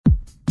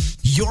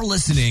You're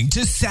listening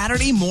to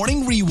Saturday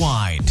Morning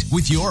Rewind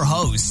with your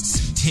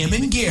hosts, Tim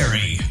and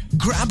Gary.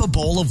 Grab a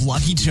bowl of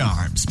Lucky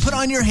Charms, put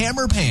on your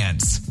hammer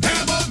pants.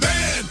 Hammer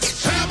man,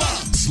 hammer!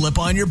 Slip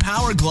on your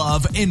power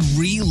glove and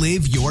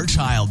relive your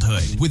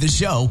childhood with a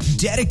show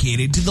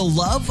dedicated to the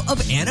love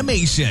of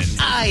animation.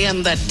 I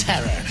am the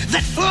terror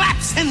that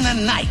flaps in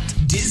the night.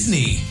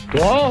 Disney.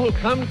 To all who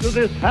come to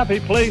this happy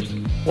place,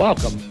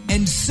 welcome.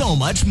 And so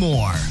much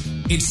more.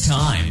 It's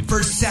time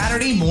for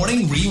Saturday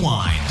Morning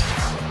Rewind.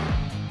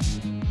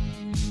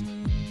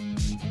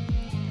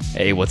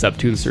 Hey, what's up,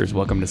 Toonsters?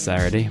 Welcome to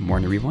Saturday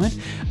Morning Rewind.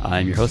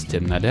 I'm your host,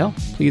 Tim Nadell.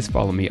 Please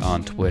follow me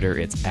on Twitter.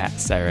 It's at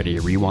Saturday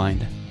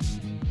Rewind.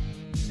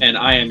 And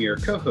I am your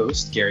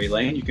co-host, Gary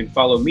Lane. You can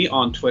follow me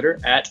on Twitter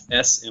at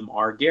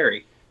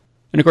SMRGary.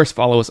 And of course,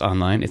 follow us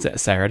online. It's at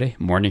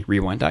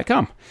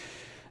SaturdayMorningRewind.com.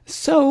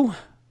 So,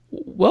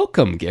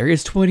 welcome, Gary.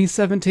 It's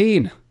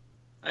 2017.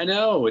 I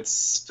know, it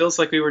feels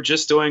like we were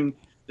just doing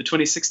the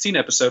 2016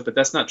 episode, but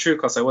that's not true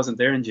because I wasn't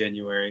there in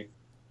January.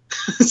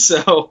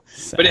 So,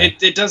 sad. But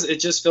it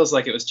just feels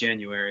like it was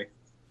January.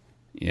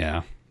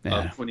 Yeah.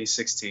 Of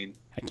 2016.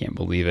 I can't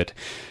believe it.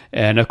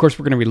 And of course,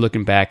 we're going to be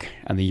looking back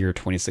on the year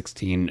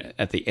 2016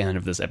 at the end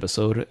of this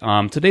episode.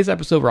 Today's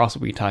episode, we're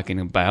also going to be talking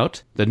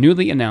about the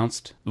newly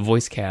announced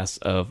voice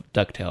cast of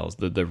DuckTales,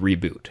 the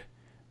reboot.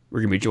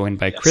 We're going to be joined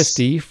by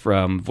Christy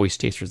from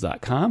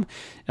VoiceTasters.com.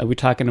 We're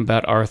talking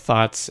about our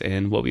thoughts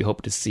and what we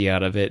hope to see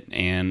out of it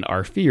and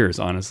our fears,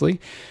 honestly.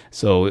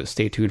 So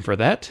stay tuned for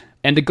that.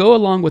 And to go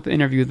along with the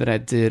interview that I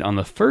did on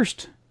the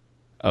 1st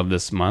of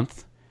this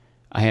month,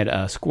 I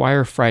had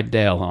Squire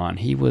Friedel on.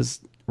 He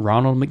was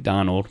Ronald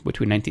McDonald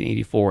between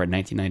 1984 and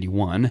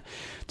 1991.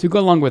 To go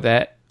along with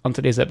that, on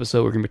today's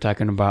episode, we're going to be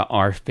talking about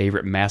our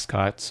favorite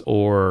mascots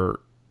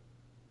or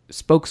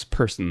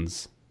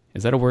spokespersons.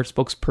 Is that a word?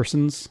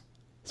 Spokespersons?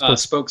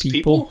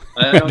 Spokespeople?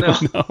 I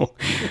don't know.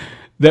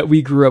 That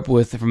we grew up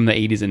with from the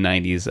 80s and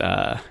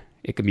 90s.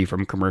 It could be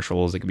from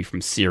commercials. It could be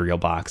from cereal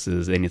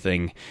boxes,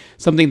 anything.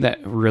 Something that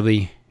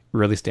really,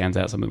 really stands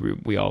out,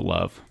 something we all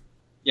love.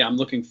 Yeah, I'm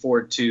looking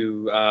forward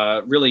to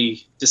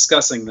really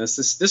discussing this.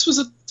 This was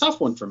a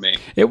tough one for me.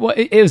 It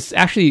was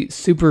actually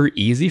super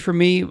easy for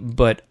me,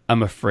 but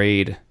I'm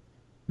afraid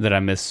that I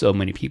missed so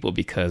many people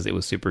because it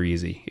was super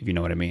easy, if you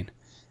know what I mean.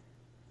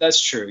 That's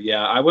true,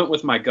 yeah. I went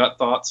with my gut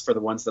thoughts for the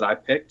ones that I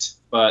picked,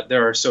 but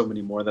there are so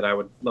many more that I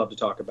would love to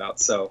talk about,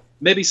 so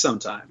maybe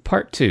sometime.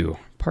 Part two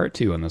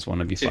on this one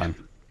would be fun.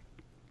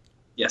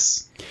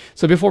 Yes.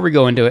 So before we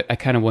go into it, I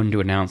kind of wanted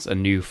to announce a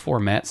new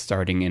format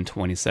starting in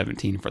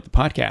 2017 for the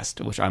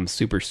podcast, which I'm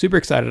super, super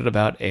excited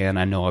about, and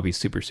I know I'll be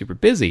super, super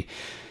busy.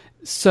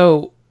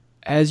 So,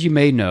 as you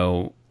may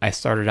know, I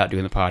started out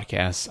doing the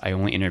podcast. I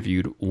only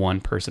interviewed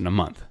one person a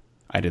month.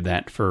 I did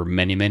that for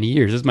many, many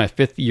years. This is my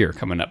 5th year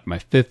coming up, my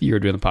 5th year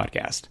doing the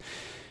podcast.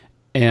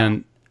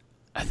 And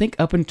I think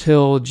up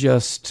until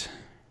just...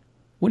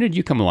 When did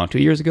you come along? 2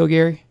 years ago,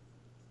 Gary?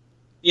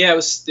 Yeah, it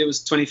was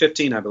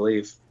 2015, I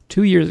believe.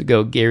 2 years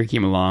ago, Gary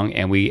came along,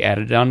 and we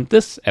added on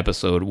this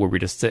episode where we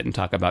just sit and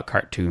talk about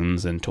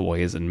cartoons and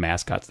toys and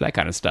mascots, that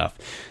kind of stuff.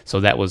 So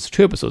that was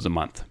 2 episodes a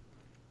month.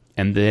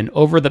 And then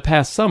over the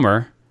past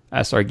summer,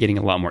 I started getting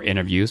a lot more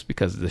interviews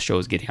because the show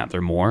is getting out there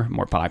more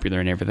popular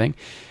and everything.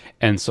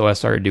 And so I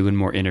started doing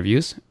more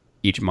interviews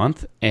each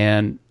month,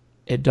 and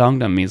it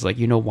dawned on me, it's like,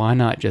 why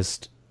not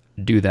just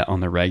do that on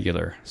the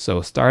regular?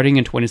 So starting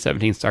in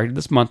 2017, starting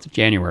this month,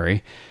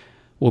 January,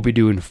 we'll be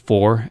doing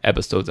 4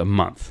 episodes a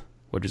month,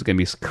 which is going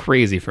to be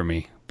crazy for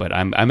me, but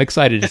I'm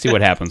excited to see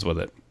what happens with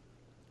it.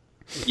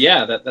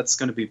 Yeah, that's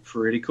going to be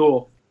pretty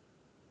cool.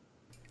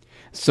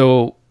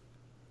 So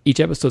each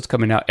episode's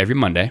coming out every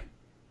Monday.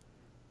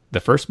 The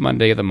first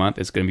Monday of the month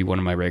is going to be one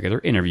of my regular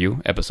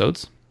interview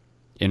episodes,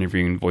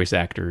 interviewing voice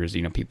actors,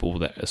 people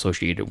that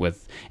associated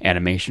with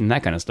animation,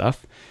 that kind of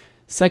stuff.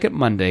 Second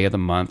Monday of the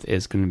month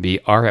is going to be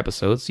our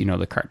episodes,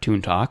 the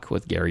Cartoon Talk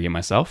with Gary and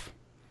myself.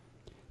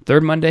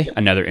 Third Monday,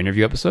 another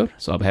interview episode.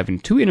 So I'll be having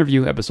 2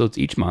 interview episodes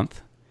each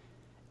month.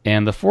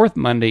 And the fourth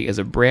Monday is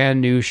a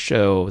brand new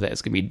show that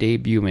is going to be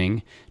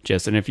debuting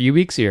just in a few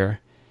weeks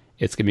here.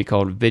 It's going to be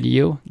called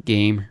Video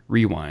Game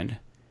Rewind,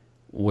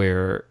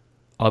 where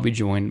I'll be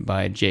joined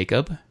by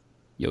Jacob.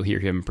 You'll hear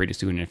him pretty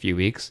soon in a few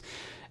weeks.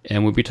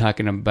 And we'll be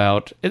talking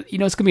about, it's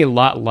going to be a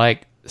lot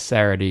like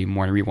Saturday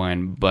Morning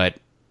Rewind, but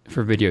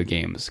for video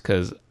games,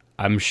 because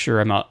I'm sure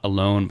I'm not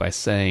alone by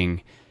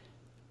saying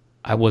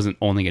I wasn't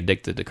only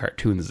addicted to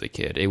cartoons as a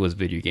kid. It was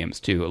video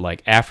games too.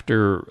 Like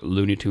after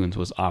Looney Tunes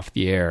was off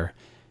the air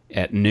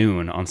at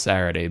noon on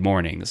Saturday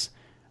mornings,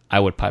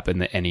 I would pipe in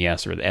the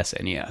NES or the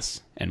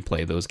SNES and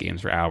play those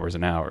games for hours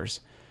and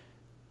hours.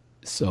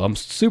 So I'm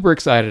super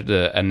excited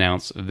to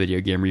announce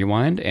Video Game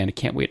Rewind, and I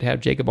can't wait to have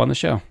Jacob on the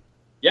show.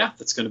 Yeah,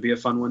 that's going to be a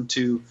fun one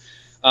to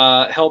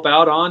help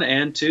out on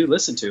and to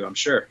listen to, I'm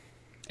sure.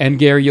 And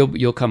Gary,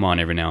 you'll come on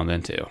every now and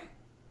then too.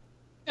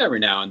 Every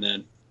now and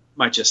then.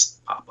 Might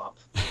just pop up.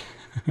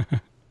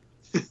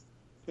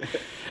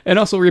 And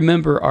also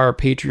remember our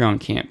Patreon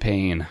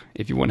campaign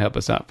if you want to help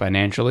us out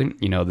financially.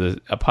 You know, a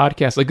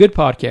good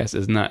podcast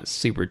is not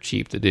super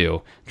cheap to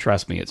do.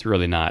 Trust me, it's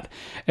really not.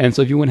 And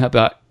so if you want to help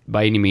out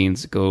by any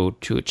means, go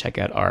to check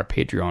out our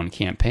Patreon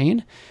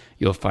campaign.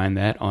 You'll find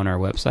that on our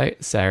website,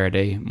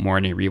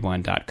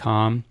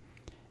 SaturdayMorningRewind.com.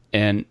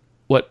 And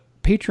what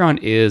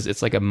Patreon is,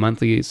 it's like a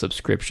monthly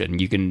subscription.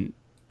 You can,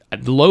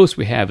 the lowest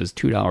we have is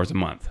 $2 a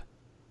month,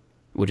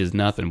 which is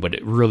nothing, but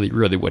it really,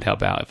 really would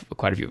help out if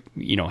quite a few,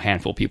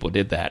 handful of people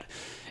did that.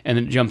 And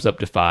then it jumps up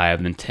to 5,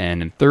 and then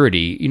 10, and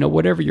 30,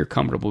 whatever you're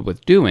comfortable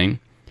with doing.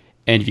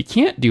 And if you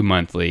can't do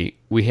monthly,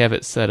 we have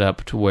it set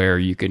up to where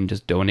you can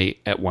just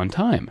donate at one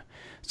time.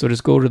 So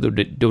just go to the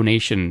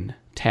donation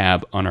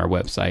tab on our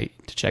website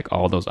to check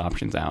all those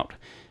options out.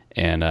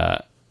 And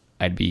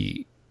I'd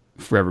be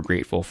forever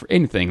grateful for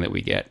anything that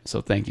we get.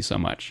 So thank you so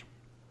much.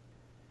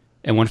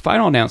 And one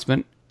final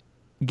announcement.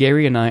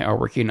 Gary and I are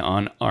working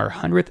on our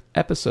 100th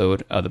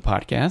episode of the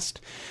podcast,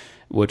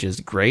 which is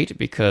great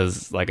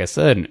because, like I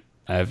said,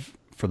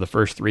 for the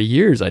first 3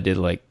 years, I did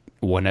like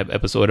one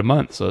episode a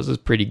month. So this is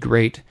pretty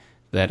great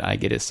that I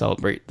get to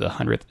celebrate the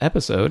 100th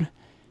episode.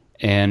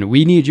 And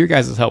we need your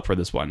guys' help for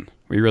this one.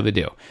 We really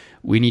do.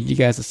 We need you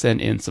guys to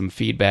send in some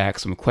feedback,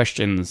 some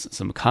questions,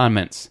 some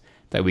comments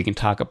that we can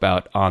talk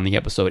about on the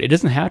episode. It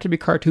doesn't have to be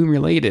cartoon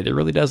related. It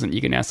really doesn't.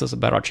 You can ask us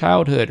about our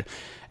childhood,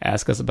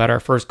 ask us about our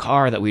first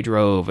car that we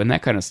drove, and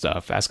that kind of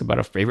stuff. Ask about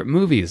our favorite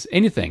movies,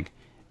 anything.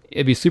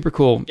 It'd be super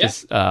cool. Yeah.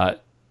 Just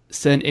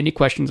send any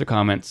questions or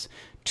comments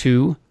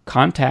to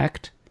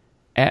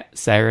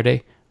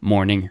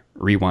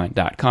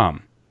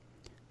contact@SaturdayMorningRewind.com.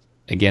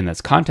 Again,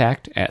 that's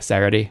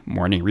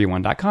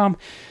contact@SaturdayMorningRewind.com.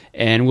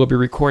 And we'll be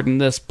recording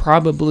this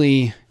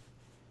probably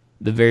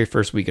the very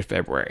first week of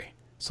February.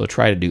 So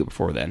try to do it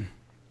before then.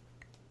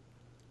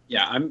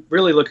 Yeah, I'm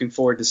really looking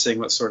forward to seeing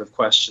what sort of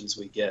questions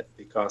we get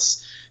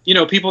because,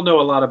 people know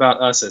a lot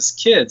about us as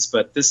kids,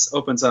 but this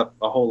opens up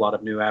a whole lot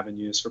of new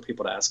avenues for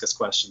people to ask us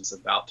questions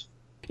about.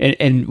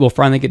 And we'll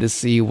finally get to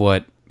see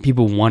what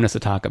people want us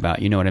to talk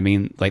about. You know what I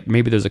mean? Like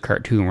maybe there's a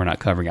cartoon we're not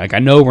covering. Like I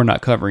know we're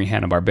not covering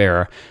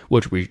Hanna-Barbera,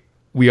 which we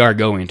are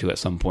going to at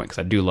some point because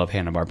I do love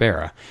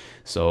Hanna-Barbera.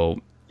 So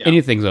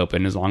anything's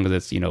open as long as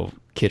it's,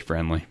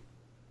 kid-friendly.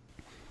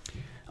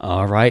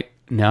 All right.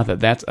 Now that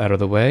that's out of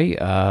the way,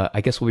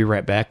 I guess we'll be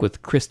right back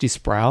with Christy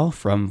Sproul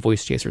from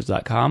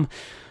VoiceChasers.com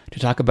to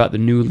talk about the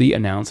newly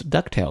announced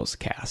DuckTales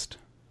cast.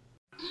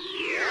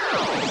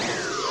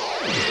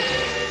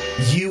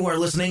 You are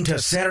listening to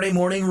Saturday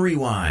Morning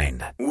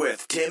Rewind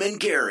with Tim and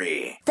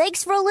Gary.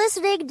 Thanks for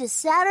listening to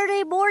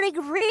Saturday Morning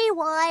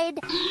Rewind.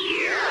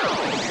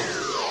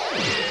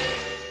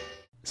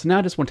 So now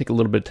I just want to take a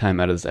little bit of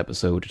time out of this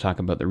episode to talk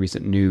about the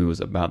recent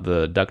news about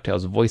the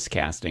DuckTales voice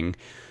casting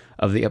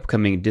of the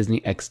upcoming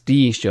Disney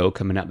XD show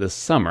coming out this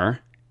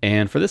summer.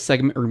 And for this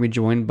segment, we're going to be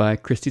joined by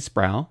Christy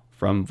Sproul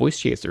from Voice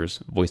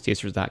Chasers,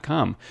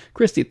 VoiceChasers.com.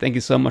 Christy, thank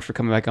you so much for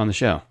coming back on the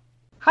show.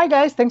 Hi,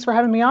 guys. Thanks for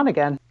having me on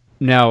again.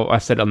 Now,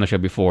 I've said on the show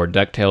before,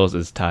 DuckTales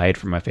is tied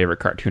for my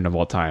favorite cartoon of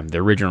all time, the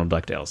original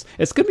DuckTales.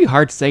 It's going to be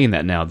hard saying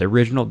that now, the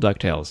original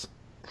DuckTales.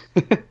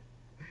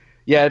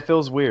 Yeah, it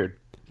feels weird.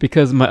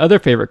 Because my other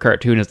favorite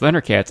cartoon is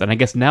Thundercats, and I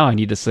guess now I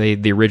need to say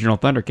the original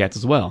Thundercats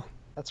as well.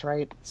 That's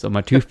right. So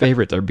my two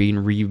favorites are being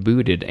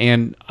rebooted,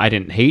 and I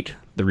didn't hate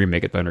the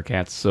remake of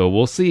Thundercats, so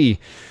we'll see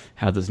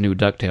how this new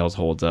DuckTales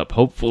holds up.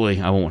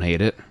 Hopefully, I won't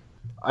hate it.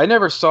 I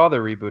never saw the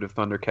reboot of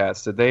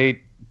Thundercats. Did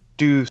they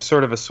do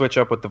sort of a switch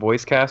up with the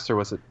voice cast, or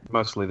was it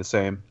mostly the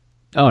same?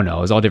 Oh, no,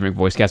 it was all different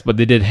voice casts, but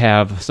they did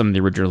have some of the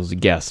originals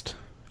guest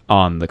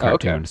on the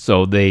cartoon. Okay.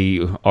 So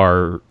they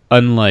are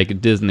unlike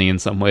Disney in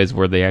some ways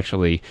where they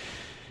actually,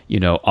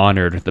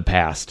 honored the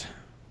past.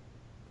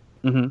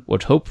 Mm-hmm.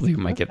 Which hopefully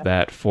we might get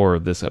that for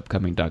this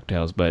upcoming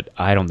DuckTales, but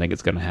I don't think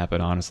it's going to happen,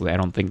 honestly. I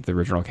don't think the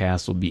original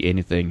cast will be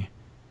anything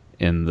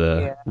in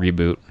the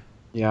reboot.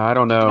 Yeah, I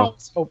don't know.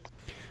 All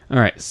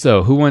right,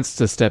 so who wants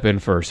to step in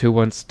first? Who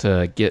wants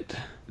to get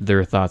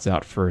their thoughts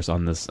out first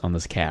on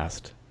this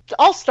cast?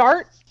 I'll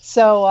start.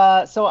 So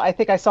I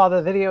think I saw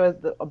the video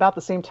about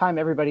the same time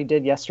everybody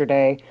did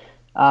yesterday,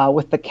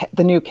 with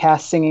the new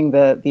cast singing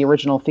the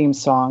original theme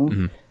song,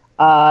 mm-hmm.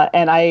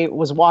 And I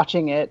was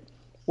watching it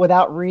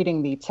without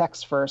reading the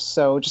text first,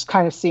 so just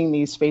kind of seeing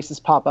these faces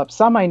pop up.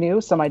 Some I knew,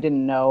 some I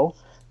didn't know.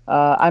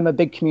 I'm a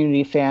big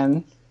Community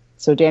fan,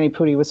 so Danny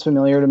Pudi was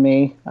familiar to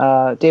me.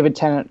 David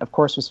Tennant, of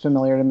course, was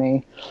familiar to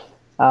me.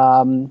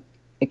 And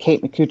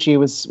Kate Micucci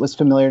was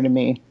familiar to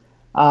me.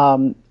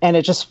 And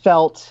it just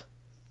felt...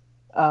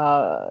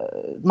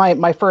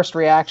 my first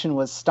reaction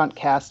was stunt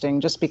casting,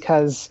 just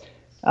because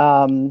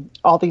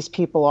all these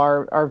people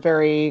are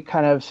very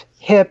kind of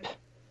hip,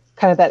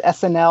 kind of that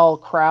SNL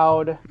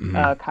crowd,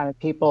 mm-hmm. Kind of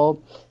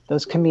people,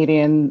 those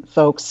comedian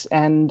folks.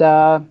 And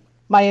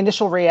my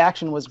initial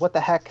reaction was, what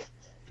the heck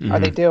mm-hmm. are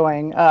they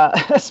doing?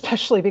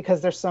 Especially because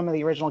there's some of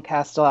the original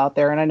cast still out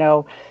there. And I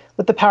know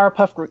with the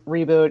Powerpuff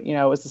reboot,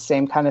 it was the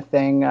same kind of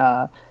thing,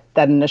 that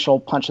initial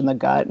punch in the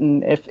gut.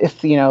 And if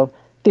the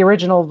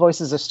original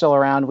voices are still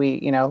around,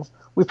 we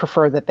we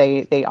prefer that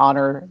they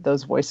honor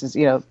those voices,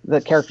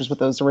 the characters with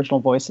those original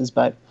voices.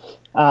 But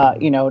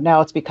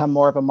now it's become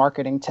more of a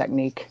marketing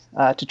technique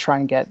to try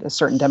and get a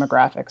certain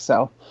demographic.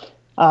 So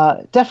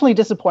definitely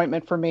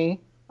disappointment for me.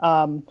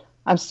 I'm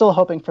still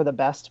hoping for the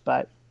best,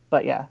 but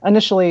yeah,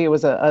 initially it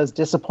was a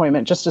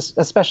disappointment,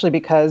 especially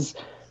because,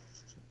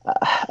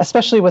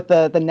 especially with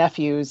the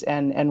nephews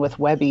and with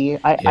Webby,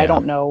 I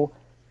don't know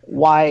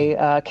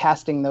why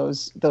casting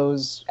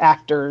those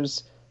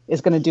actors is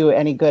going to do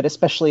any good,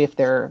 especially if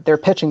they're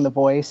pitching the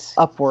voice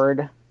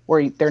upward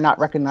where they're not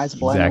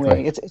recognizable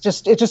anyway. It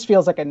just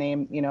feels like a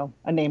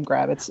name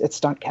grab. It's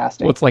stunt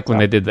casting. Well, it's like when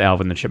they did the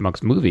Alvin and the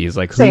Chipmunks movie. It's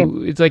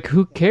like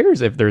who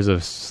cares if there's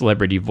a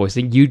celebrity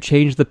voicing? You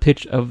change the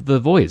pitch of the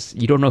voice.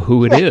 You don't know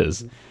who it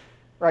is.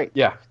 Right.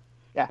 Yeah.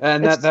 Yeah.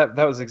 And that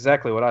was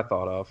exactly what I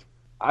thought of.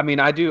 I mean,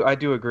 I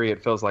do agree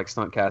it feels like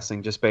stunt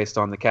casting just based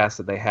on the cast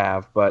that they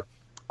have, but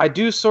I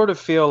do sort of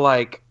feel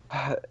like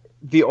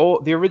the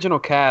original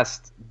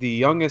cast, the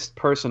youngest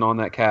person on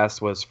that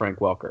cast was Frank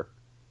Welker,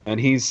 and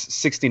he's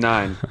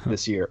 69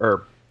 this year,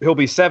 or he'll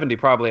be 70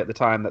 probably at the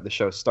time that the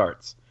show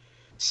starts.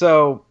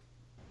 So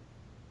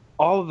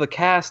all of the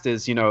cast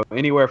is,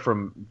 anywhere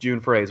from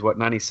June Foray's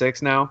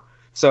 96 now.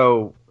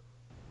 So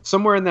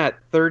somewhere in that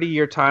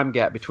 30-year time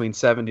gap between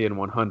 70 and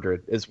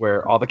 100 is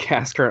where all the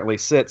cast currently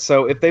sits.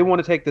 So if they want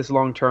to take this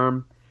long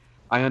term,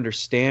 I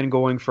understand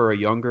going for a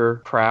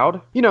younger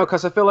crowd,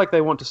 because I feel like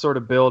they want to sort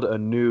of build a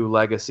new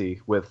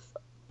legacy with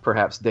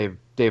perhaps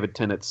David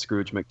Tennant's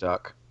Scrooge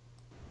McDuck.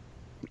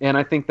 And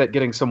I think that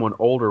getting someone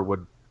older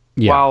would,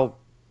 while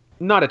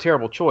not a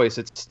terrible choice,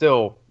 it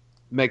still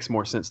makes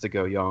more sense to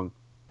go young.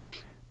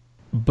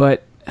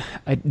 But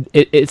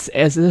it's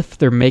as if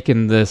they're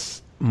making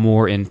this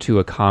more into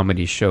a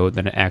comedy show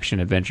than an action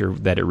adventure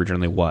that it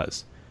originally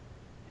was.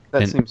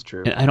 That seems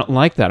true. And I don't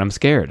like that. I'm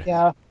scared.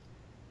 Yeah.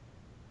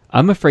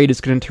 I'm afraid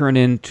it's going to turn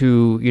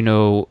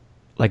into,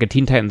 like a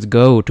Teen Titans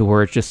Go, to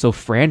where it's just so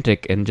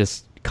frantic and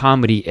just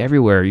comedy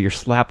everywhere. You're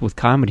slapped with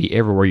comedy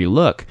everywhere you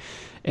look.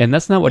 And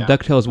that's not what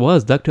DuckTales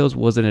was. DuckTales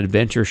was an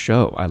adventure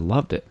show. I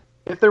loved it.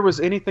 If there was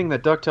anything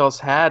that DuckTales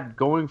had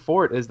going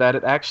for it, is that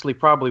it actually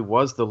probably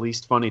was the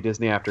least funny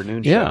Disney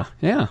afternoon show.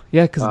 Yeah,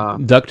 because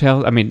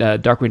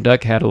Darkwing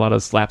Duck had a lot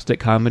of slapstick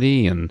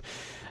comedy, and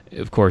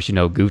of course,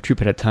 Goof Troop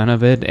had a ton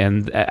of it,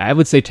 and I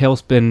would say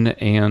Tailspin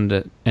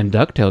and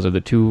DuckTales are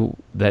the two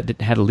that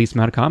had the least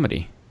amount of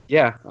comedy.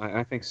 Yeah,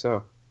 I think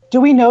so.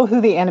 Do we know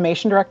who the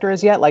animation director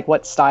is yet? Like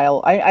what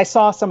style? I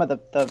saw some of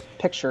the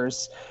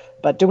pictures,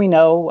 but do we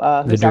know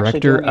who's the director? Actually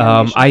doing the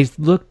animation? I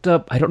looked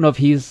up. I don't know if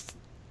he's.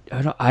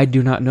 I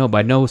do not know, but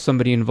I know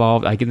somebody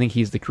involved. I can think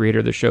he's the creator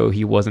of the show.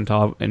 He wasn't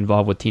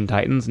involved with Teen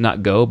Titans,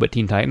 not Go, but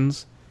Teen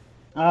Titans.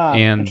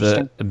 And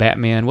the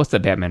Batman. What's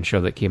that Batman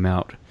show that came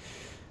out?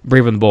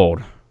 Brave and the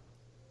Bold.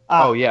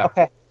 Oh yeah.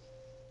 Okay.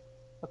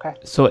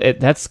 So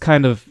that's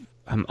kind of.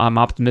 I'm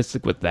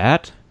optimistic with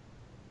that.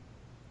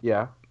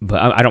 Yeah.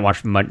 But I don't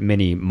watch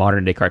many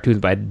modern day cartoons,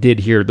 but I did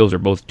hear those are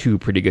both two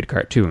pretty good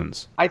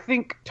cartoons. I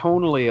think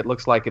tonally it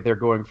looks like they're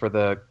going for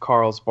the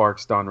Carl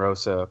Sparks Don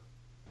Rosa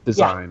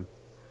design.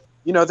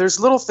 Yeah. There's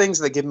little things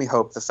that give me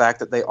hope. The fact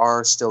that they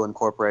are still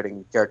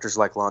incorporating characters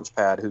like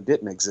Launchpad who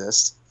didn't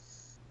exist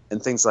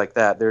and things like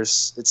that.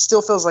 It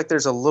still feels like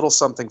there's a little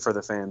something for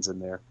the fans in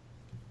there.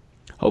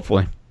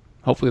 Hopefully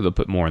they'll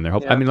put more in there.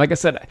 I mean, like I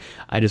said,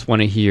 I just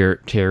want to hear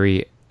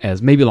Terry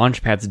as maybe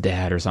Launchpad's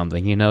dad or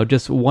something.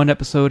 Just one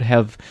episode,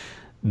 have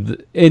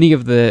any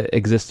of the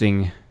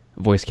existing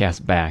voice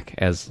cast back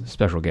as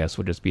special guests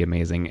would just be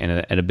amazing,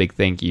 and a big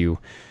thank you,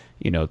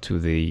 to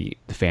the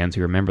fans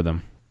who remember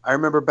them. I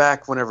remember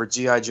back whenever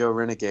G.I. Joe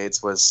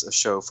Renegades was a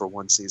show for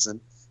one season.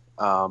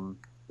 I'm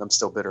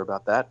still bitter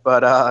about that,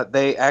 but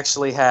they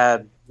actually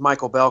had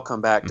Michael Bell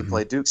come back to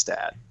play Duke's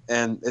dad,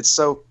 and it's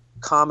so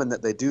common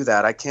that they do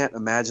that. I can't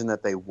imagine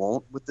that they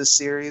won't with this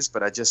series,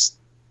 but it just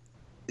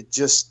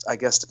I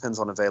guess depends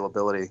on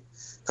availability,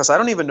 because I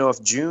don't even know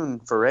if June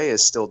Foray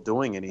is still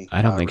doing any.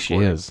 I don't think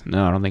recording. She is.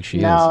 No, I don't think she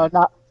is.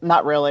 No,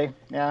 not really.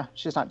 Yeah,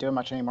 she's not doing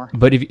much anymore.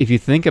 But if you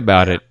think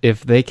about it,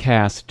 if they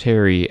cast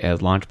Terry as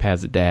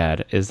Launchpad's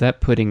dad, is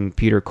that putting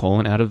Peter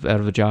Cullen out of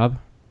a job?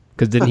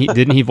 Because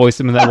didn't he voice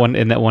him in that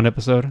one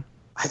episode?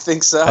 I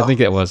think so. I think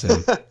that was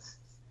him. I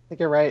think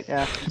you're right.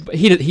 Yeah. But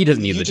he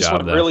doesn't need the job. You just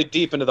went really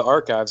deep into the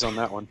archives on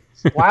that one.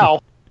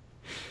 Wow.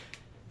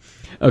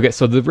 Okay,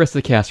 so the rest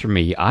of the cast for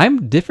me,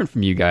 I'm different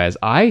from you guys.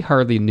 I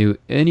hardly knew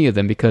any of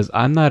them because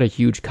I'm not a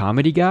huge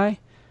comedy guy.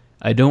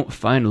 I don't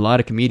find a lot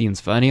of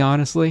comedians funny,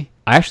 honestly.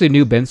 I actually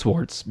knew Ben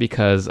Schwartz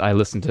because I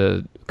listened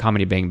to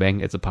Comedy Bang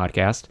Bang. It's a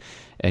podcast,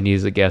 and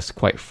he's a guest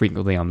quite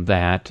frequently on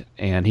that.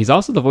 And he's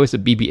also the voice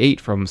of BB-8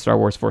 from Star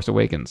Wars Force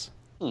Awakens.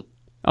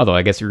 Although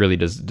I guess he really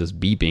does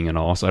beeping and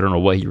all, so I don't know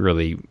what he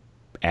really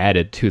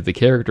added to the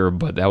character,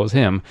 but that was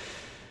him.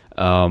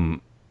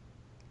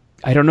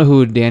 I don't know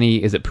who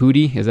Danny... Is it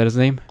Pooty? Is that his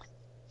name?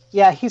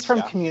 Yeah, he's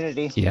from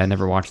Community. Yeah, I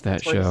never watched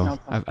that show.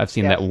 I've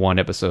seen that one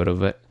episode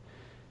of it.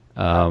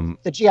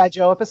 The G.I.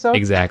 Joe episode?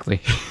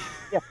 Exactly.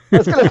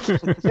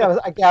 Yeah,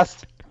 I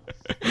guessed.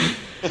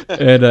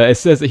 And it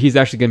says that he's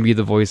actually going to be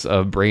the voice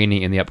of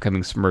Brainy in the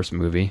upcoming Smurfs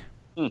movie.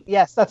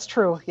 Yes, that's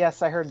true.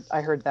 Yes, I heard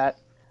that.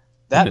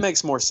 That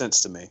makes more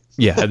sense to me.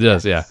 Yeah, it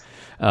does. Yeah,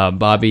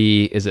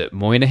 Bobby, is it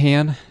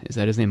Moynihan? Is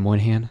that his name,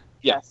 Moynihan?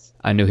 Yes.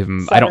 I knew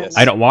him. Yes.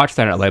 I don't watch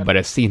Saturday Night Live, but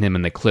I've seen him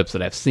in the clips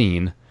that I've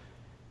seen.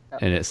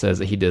 And it says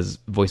that he does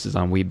voices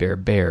on We Bare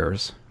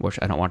Bears, which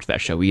I don't watch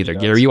that show either.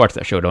 Gary, you watch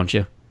that show, don't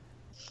you?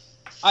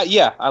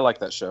 Yeah, I like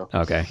that show.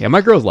 Okay. Yeah, my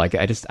girls like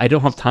it. I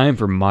don't have time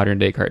for modern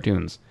day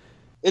cartoons.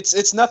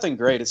 It's nothing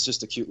great. It's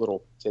just a cute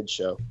little kid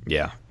show.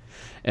 Yeah.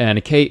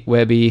 And Kate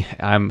Webby,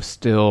 I'm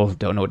still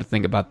don't know what to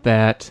think about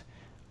that.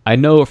 I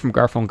know her from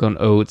Garfunkel and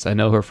Oates. I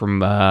know her from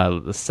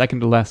the second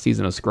to last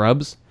season of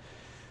Scrubs.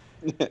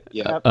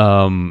 Yeah.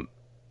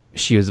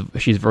 She's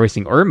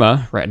voicing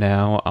Irma right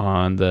now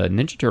on the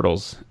Ninja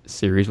Turtles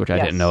series, which I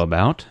didn't know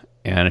about.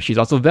 And she's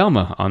also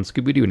Velma on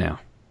Scooby-Doo now.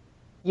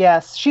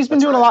 Yes, she's been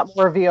doing a lot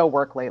more VO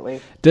work lately.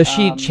 Does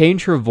she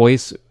change her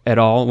voice at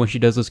all when she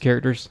does those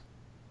characters?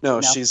 No,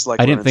 she's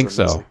like... I didn't think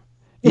so.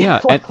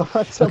 Yeah.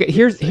 Okay,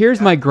 here's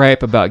my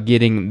gripe about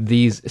getting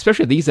these,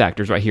 especially these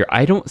actors right here.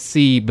 I don't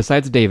see,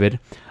 besides David,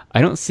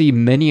 I don't see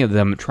many of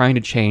them trying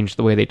to change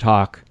the way they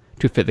talk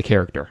to fit the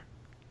character.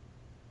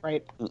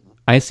 Right.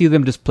 I see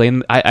them just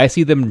playing. I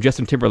see them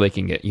Justin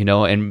Timberlaking it,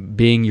 and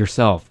being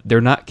yourself.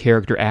 They're not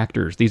character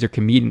actors. These are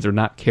comedians. They're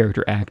not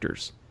character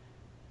actors.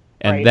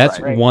 And that's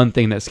one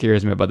thing that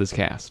scares me about this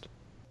cast.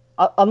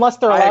 Unless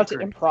they're allowed to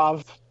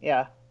improv,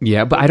 yeah.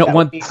 Yeah, but I don't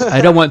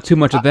want too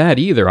much of that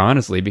either,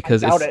 honestly,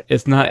 because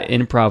it's not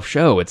an improv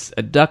show. It's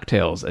a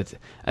DuckTales.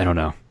 I don't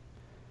know.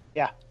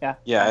 Yeah.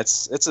 Yeah,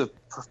 it's a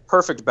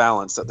perfect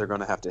balance that they're going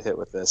to have to hit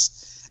with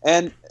this.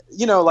 And,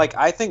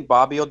 I think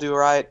Bobby will do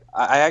right.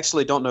 I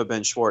actually don't know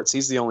Ben Schwartz.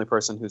 He's the only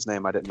person whose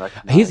name I didn't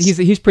recognize.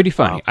 He's pretty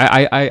funny.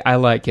 I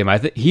like him. I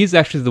think he's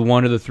actually the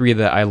one of the three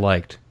that I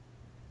liked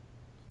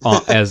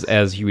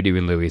as Huey, Dewey,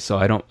 and Louie. So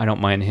I don't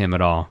mind him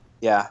at all.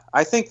 Yeah,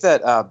 I think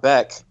that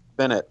Beck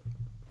Bennett,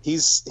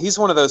 he's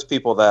one of those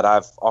people that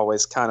I've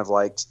always kind of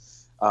liked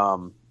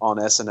on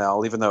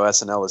SNL, even though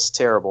SNL is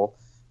terrible,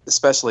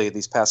 especially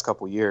these past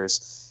couple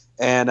years.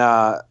 And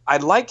I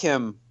like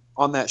him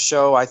on that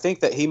show. I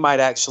think that he might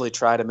actually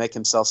try to make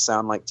himself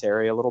sound like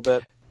Terry a little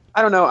bit.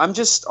 I don't know. I'm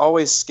just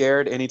always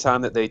scared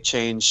anytime that they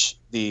change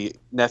the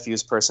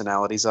nephews'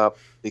 personalities up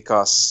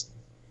because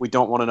we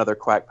don't want another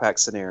Quack Pack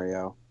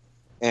scenario.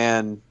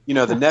 And,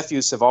 the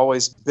nephews have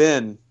always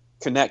been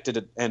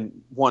connected and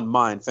one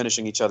mind,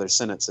 finishing each other's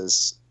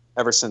sentences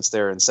ever since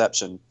their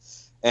inception.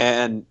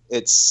 And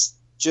it's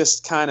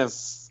just kind of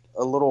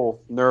a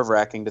little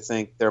nerve-wracking to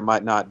think there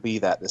might not be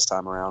that this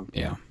time around.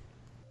 Yeah.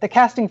 The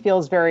casting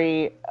feels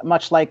very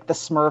much like the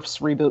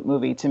Smurfs reboot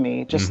movie to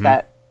me, just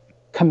that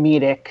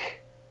comedic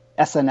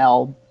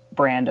SNL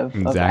brand of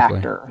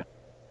actor,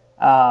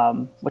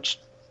 which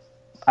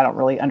I don't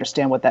really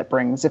understand what that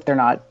brings if they're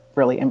not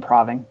really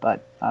improving,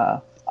 but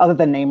other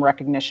than name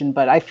recognition.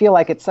 But I feel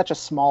like it's such a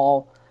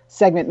small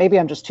segment. Maybe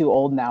I'm just too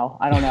old now.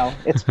 I don't know.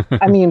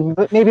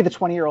 But maybe the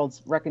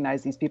 20-year-olds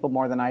recognize these people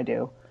more than I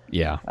do.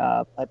 Yeah.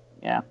 But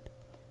yeah,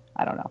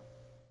 I don't know.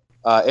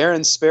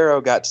 Aaron Sparrow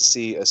got to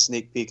see a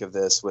sneak peek of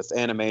this with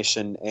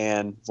animation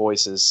and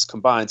voices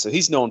combined. So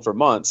he's known for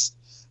months,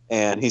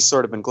 and he's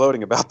sort of been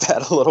gloating about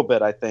that a little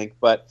bit, I think.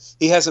 But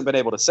he hasn't been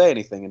able to say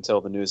anything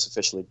until the news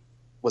officially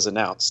was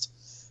announced.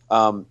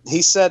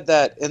 He said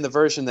that in the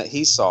version that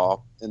he saw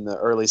in the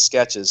early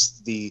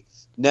sketches, the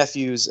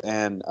nephews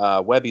and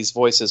Webby's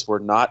voices were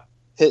not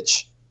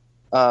pitch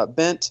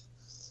bent,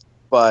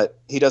 but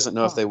he doesn't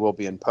know if they will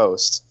be in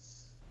post.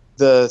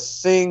 The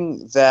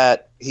thing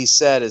that he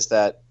said is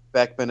that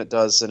Beck Bennett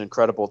does an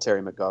incredible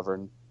Terry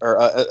McGovern, or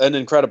an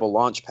incredible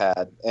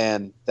Launchpad,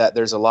 and that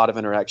there's a lot of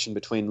interaction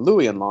between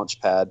Louie and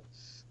Launchpad,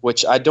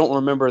 which I don't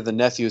remember the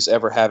nephews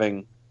ever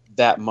having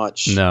that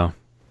much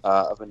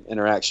of an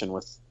interaction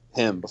with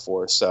him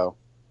before. So,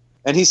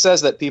 and he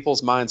says that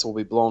people's minds will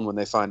be blown when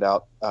they find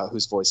out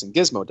who's voicing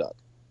Gizmo Duck.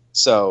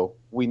 So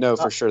we know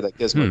for sure that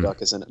Gizmo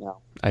Duck is in it now.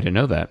 I didn't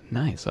know that.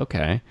 Nice.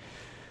 Okay.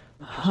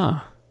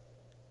 Huh.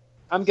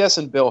 I'm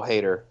guessing Bill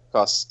Hader,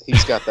 because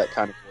he's got that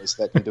kind of voice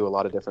that can do a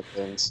lot of different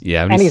things.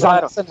 Yeah, and he's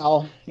on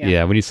SNL.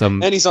 Yeah, we need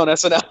some. And he's on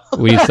SNL.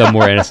 We need some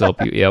more SNL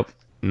people. Yep.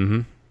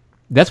 Mm-hmm.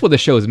 That's what the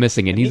show is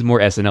missing. It needs more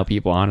SNL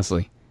people,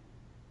 honestly.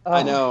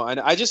 I know.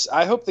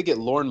 I hope they get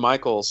Lorne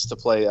Michaels to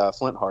play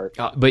Flintheart.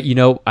 But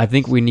I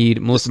think we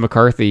need Melissa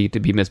McCarthy to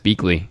be Miss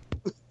Beakley.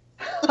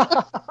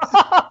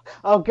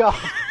 Oh God.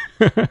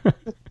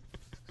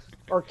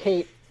 Or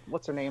Kate.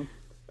 What's her name?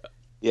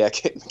 Yeah,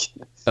 Kate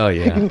McKinnon. Oh,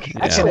 yeah.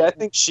 Actually, I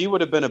think she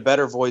would have been a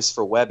better voice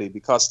for Webby,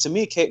 because to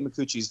me, Kate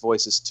Micucci's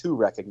voice is too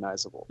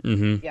recognizable.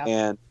 Mm-hmm. Yeah.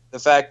 And the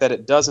fact that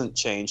it doesn't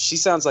change, she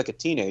sounds like a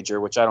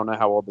teenager, which I don't know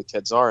how old the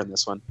kids are in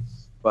this one,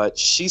 but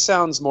she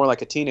sounds more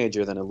like a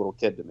teenager than a little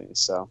kid to me,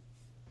 so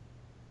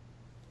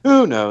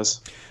who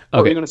knows?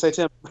 What were you going to say,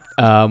 Tim?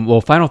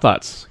 Well, final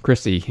thoughts.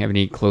 Christy, have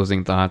any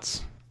closing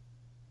thoughts?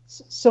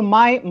 So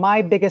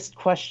my biggest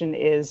question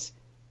is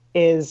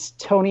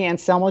Tony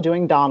Anselmo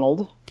doing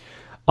Donald?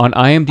 On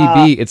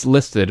IMDb, it's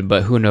listed,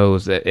 but who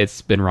knows?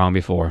 It's been wrong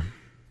before.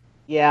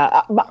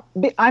 Yeah,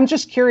 I'm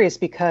just curious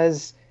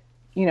because,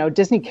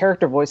 Disney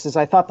character voices,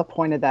 I thought the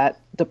point of that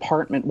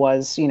department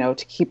was,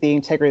 to keep the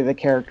integrity of the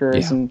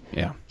characters and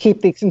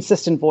keep the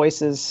consistent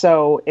voices.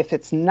 So if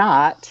it's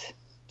not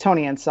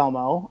Tony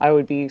Anselmo, I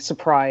would be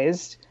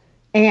surprised.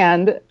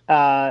 And,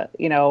 I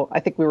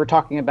think we were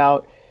talking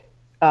about,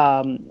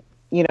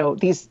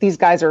 these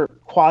guys are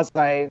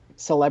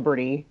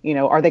quasi-celebrity.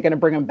 Are they going to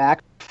bring them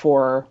back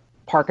for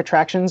park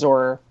attractions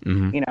or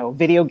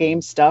video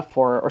game stuff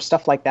or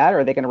stuff like that? Or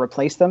are they going to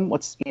replace them?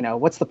 What's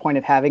the point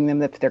of having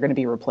them if they're going to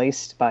be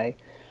replaced by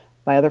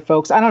other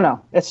folks? I don't know.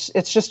 It's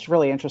just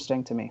really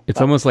interesting to me. It's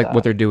almost like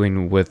what they're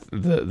doing with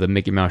the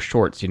Mickey Mouse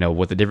shorts,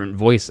 with the different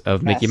voice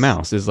of Mickey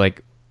Mouse is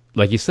like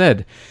you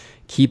said,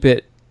 keep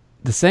it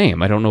the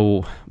same. I don't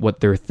know what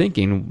they're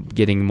thinking,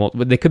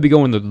 but they could be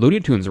going the Looney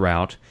Tunes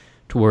route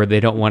to where they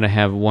don't want to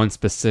have one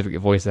specific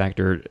voice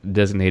actor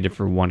designated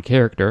for one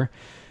character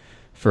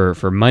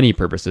for money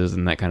purposes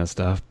and that kind of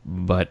stuff.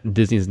 But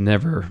Disney's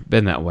never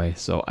been that way,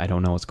 so I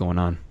don't know what's going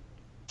on.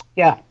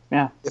 Yeah.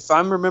 If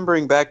I'm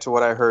remembering back to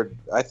what I heard,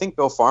 I think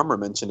Bill Farmer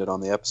mentioned it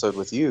on the episode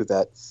with you,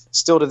 that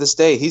still to this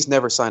day, he's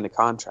never signed a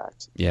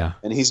contract. Yeah.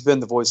 And he's been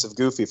the voice of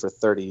Goofy for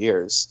 30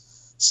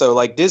 years.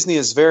 So, Disney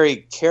is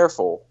very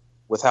careful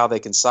with how they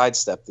can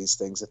sidestep these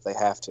things if they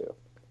have to.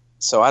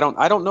 So I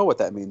don't know what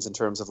that means in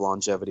terms of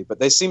longevity, but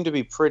they seem to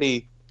be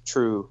pretty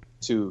true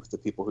to the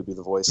people who do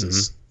the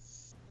voices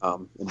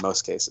in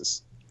most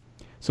cases.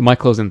 So my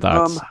closing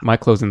thoughts.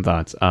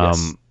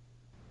 Yes.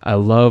 I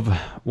love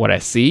what I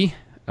see.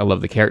 I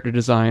love the character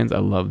designs. I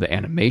love the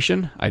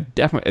animation.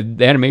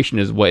 The animation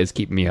is what is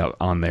keeping me up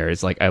on there.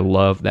 It's like I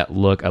love that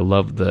look. I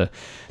love the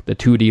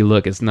 2D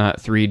look. It's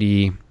not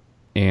 3D,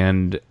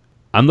 and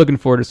I'm looking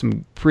forward to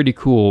some pretty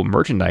cool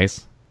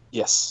merchandise.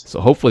 Yes.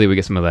 So hopefully we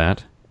get some of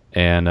that.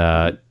 And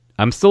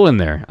I'm still in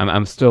there.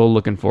 I'm still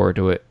looking forward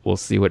to it. We'll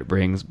see what it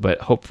brings, but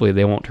hopefully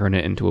they won't turn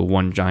it into a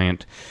one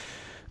giant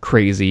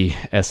crazy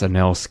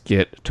SNL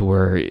skit to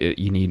where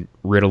you need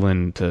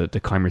Ritalin to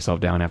calm yourself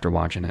down after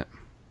watching it.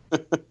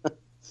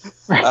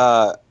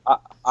 I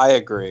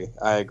agree.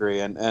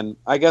 And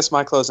I guess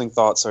my closing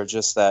thoughts are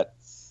just that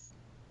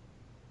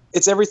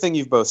it's everything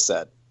you've both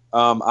said.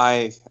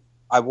 I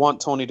want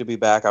Tony to be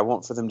back. I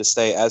want for them to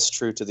stay as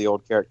true to the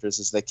old characters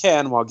as they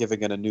can while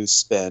giving it a new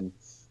spin.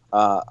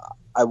 I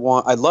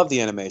love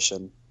the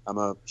animation. I'm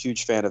a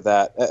huge fan of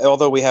that.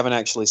 Although we haven't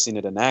actually seen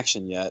it in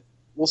action yet,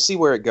 we'll see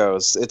where it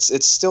goes.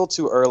 It's still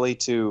too early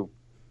to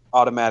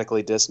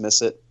automatically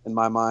dismiss it in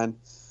my mind.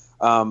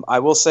 I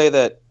will say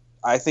that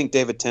I think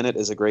David Tennant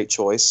is a great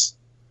choice.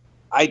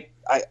 I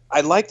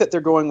like that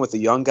they're going with a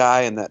young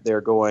guy and that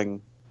they're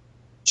going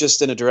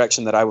just in a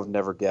direction that I would have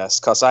never guessed,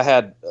 because I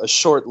had a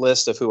short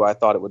list of who I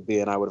thought it would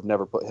be and I would have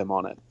never put him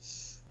on it.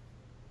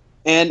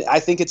 And I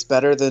think it's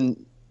better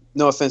than,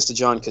 no offense to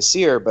John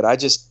Kassir, but I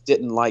just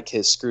didn't like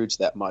his Scrooge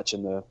that much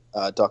in the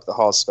Duck the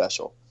Halls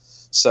special.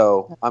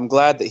 So I'm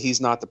glad that he's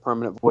not the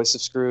permanent voice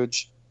of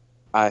Scrooge.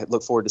 I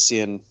look forward to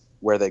seeing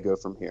where they go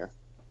from here.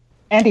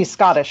 And he's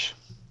Scottish,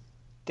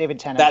 David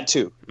Tennant. That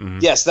too. Mm-hmm.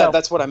 Yes,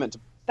 that's what I meant to.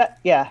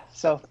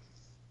 So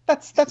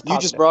that's positive. You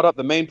just brought up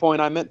the main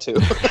point I meant to.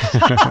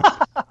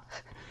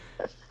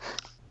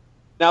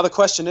 Now the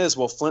question is,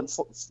 will Flint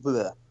fart?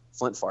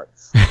 The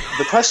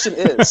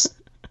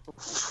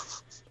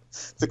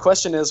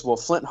question is, will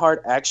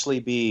Flintheart actually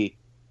be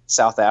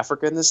South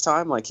African this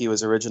time, like he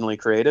was originally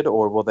created,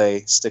 or will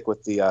they stick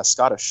with the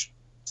Scottish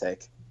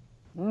take?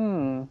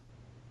 All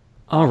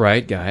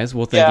right, guys.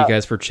 Well, thank you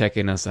guys for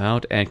checking us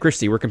out. And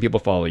Christy, where can people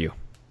follow you?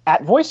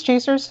 At Voice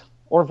Chasers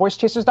or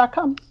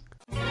voicechasers.com.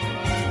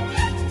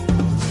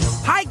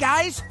 Hi,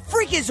 guys.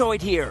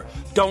 Freakazoid here.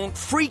 Don't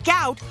freak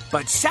out,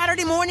 but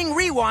Saturday Morning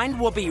Rewind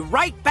will be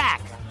right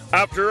back.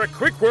 After a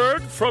quick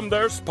word from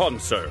their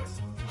sponsor.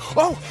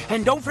 Oh,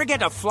 and don't forget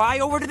to fly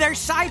over to their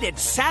site at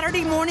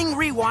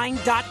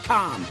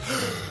SaturdayMorningRewind.com.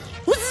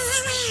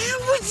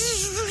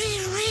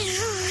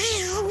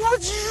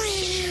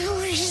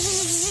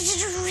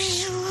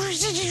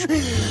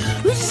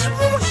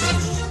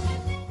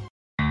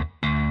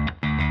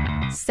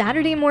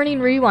 Saturday Morning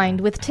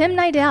Rewind with Tim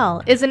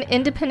Nidell is an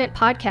independent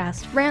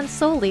podcast ran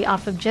solely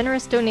off of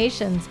generous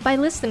donations by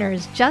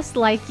listeners just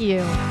like you.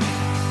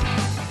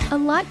 A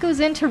lot goes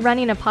into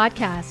running a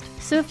podcast,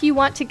 so if you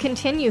want to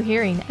continue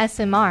hearing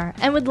SMR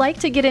and would like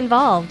to get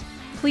involved,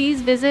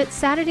 please visit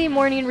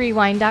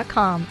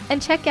SaturdayMorningRewind.com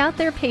and check out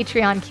their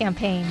Patreon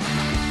campaign.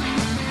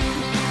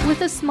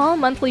 With a small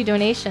monthly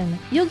donation,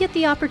 you'll get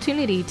the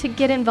opportunity to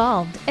get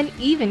involved and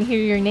even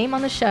hear your name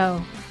on the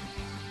show.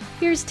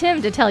 Here's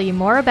Tim to tell you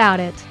more about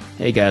it.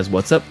 Hey guys,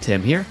 what's up?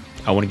 Tim here.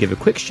 I want to give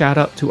a quick shout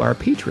out to our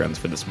Patreons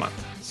for this month.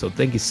 So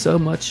thank you so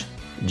much,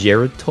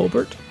 Jared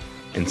Tolbert.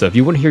 And so if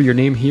you want to hear your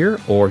name here,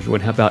 or if you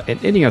want to help out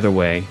in any other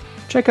way,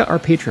 check out our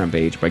Patreon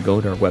page by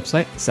going to our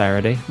website,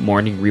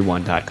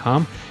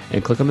 SaturdayMorningRewind.com,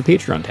 and click on the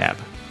Patreon tab.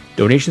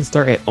 Donations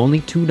start at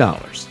only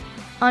 $2.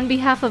 On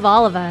behalf of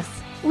all of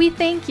us, we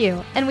thank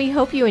you, and we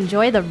hope you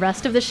enjoy the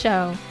rest of the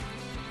show.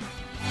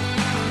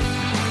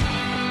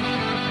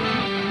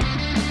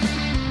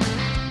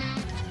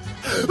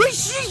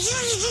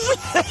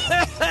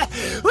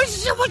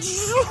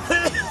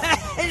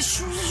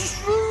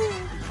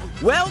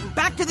 Well,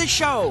 back to the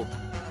show.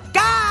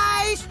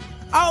 Guys!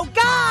 Oh,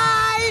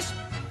 guys!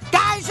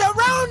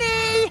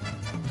 Guys-a-roni!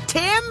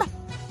 Tim?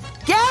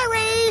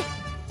 Gary!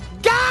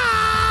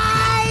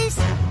 Guys!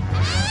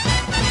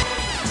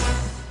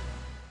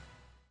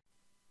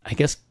 I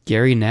guess,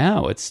 Gary,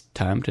 now it's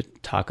time to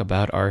talk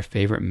about our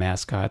favorite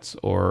mascots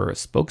or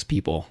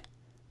spokespeople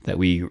that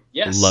we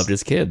loved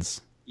as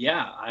kids.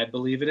 Yeah, I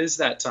believe it is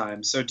that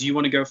time. So do you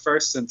want to go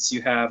first, since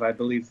you have, I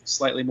believe,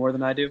 slightly more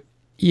than I do?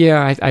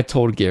 Yeah, I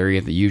told Gary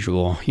the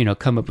usual,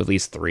 come up with at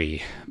least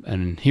 3.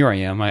 And here I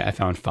am, I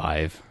found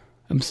 5.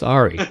 I'm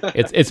sorry.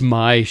 It's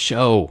my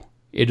show.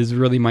 It is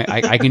really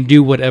I can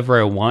do whatever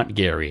I want,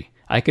 Gary.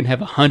 I can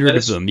have 100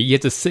 of them. You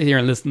get to sit here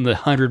and listen to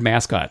 100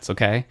 mascots,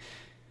 okay?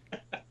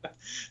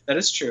 That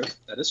is true.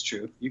 That is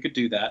true. You could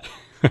do that.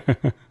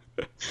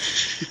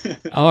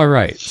 All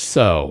right,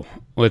 so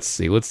let's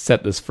see. Let's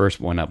set this first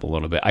one up a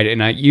little bit.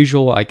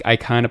 I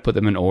kind of put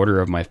them in order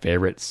of my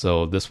favorites.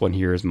 So this one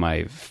here is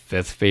my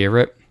 5th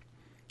favorite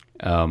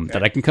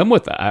that I can come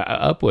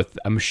up with.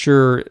 I'm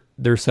sure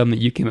there's some that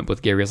you came up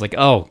with, Gary. I was like,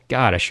 oh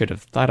God, I should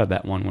have thought of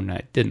that one when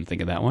I didn't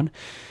think of that one.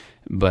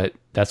 But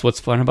that's what's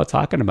fun about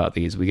talking about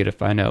these. We get to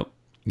find out.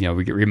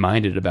 We get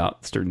reminded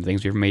about certain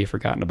things we may have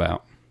forgotten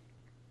about.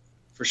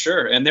 For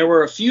sure. And there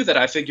were a few that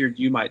I figured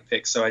you might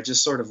pick, so I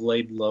just sort of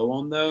laid low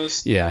on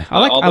those. Yeah,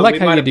 I like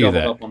how you do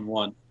that. Up on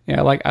one.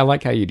 Yeah, I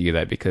like how you do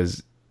that,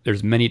 because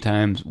there's many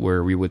times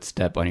where we would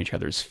step on each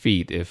other's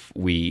feet if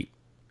we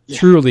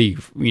truly,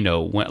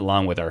 went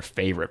along with our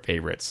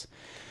favorites.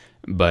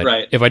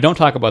 But if I don't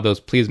talk about those,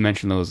 please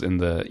mention those in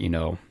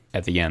the,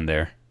 at the end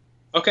there.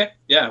 Okay.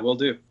 Yeah, we'll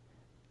do.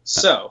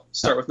 So,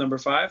 start with number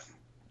 5.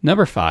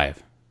 Number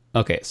 5.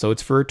 Okay, so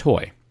it's for a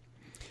toy.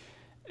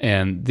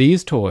 And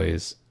these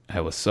toys I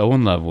was so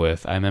in love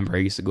with. I remember I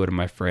used to go to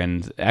my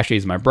friend, actually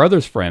it's my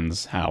brother's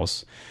friend's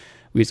house.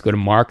 We used to go to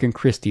Mark and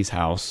Christy's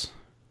house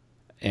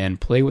and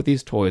play with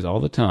these toys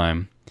all the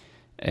time.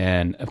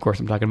 And of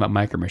course I'm talking about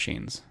Micro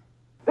Machines.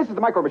 This is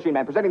the Micro Machine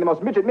Man, presenting the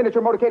most midget miniature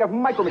motorcade of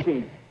Micro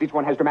Machines. Each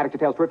one has dramatic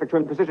details, terrific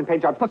trim, precision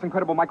paint jobs, plus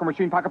incredible Micro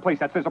Machine pocket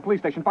playsets. There's a police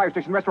station, fire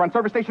station, restaurant,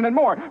 service station, and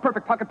more.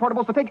 Perfect pocket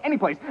portables to take any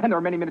place. And there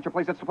are many miniature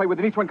playsets to play with,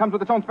 and each one comes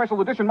with its own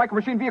special edition Micro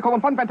Machine vehicle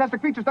and fun, fantastic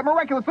features that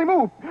miraculously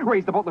move.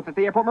 Raise the boat lift at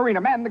the airport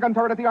marina, man the gun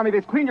turret at the army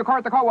base, clean your car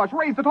at the car wash,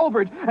 raise the toll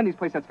bridge. And these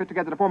playsets fit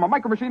together to form a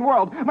Micro Machine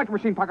world. Micro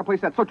Machine pocket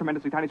playsets, so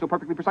tremendously tiny, so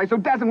perfectly precise, so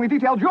dazzlingly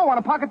detailed, you'll want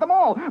to pocket them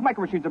all.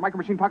 Micro Machines and Micro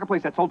Machine pocket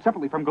playsets sold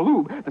separately from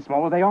Galoob. The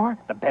smaller they are,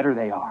 the better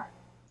they are.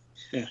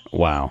 Yeah.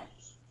 Wow.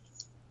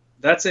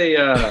 That's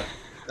a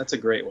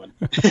great one.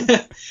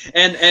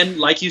 and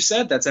like you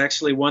said, that's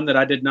actually one that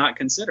I did not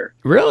consider.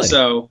 Really?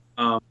 So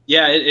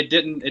it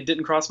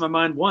didn't cross my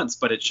mind once,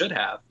 but it should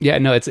have. Yeah,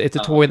 no, it's a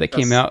toy that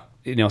came out,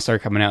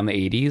 started coming out in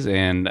the 80s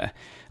and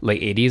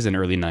late 80s and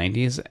early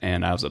 90s,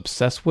 and I was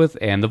obsessed with.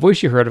 And the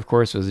voice you heard, of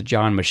course, was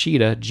John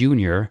Machida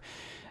Jr.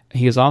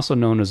 He is also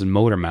known as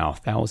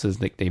Motormouth. That was his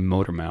nickname,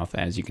 Motormouth,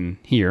 as you can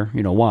hear.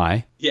 You know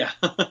why? Yeah.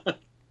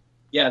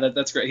 Yeah,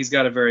 that's great. He's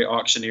got a very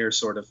auctioneer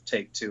sort of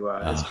take to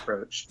his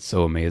approach.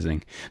 So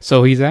amazing.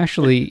 So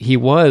he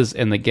was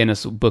in the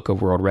Guinness Book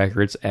of World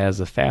Records as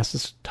the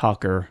fastest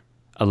talker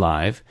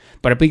alive,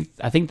 but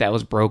I think that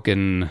was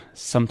broken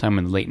sometime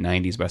in the late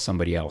 90s by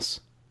somebody else.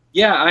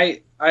 Yeah,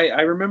 I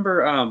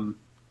remember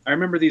I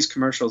remember these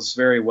commercials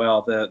very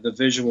well. The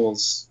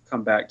visuals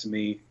come back to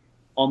me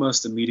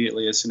almost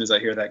immediately as soon as I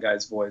hear that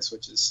guy's voice,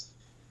 which is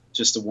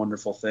just a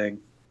wonderful thing.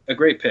 A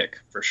great pick,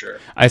 for sure.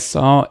 I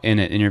saw in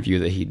an interview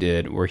that he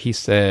did where he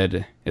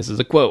said, this is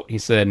a quote, he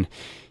said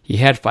he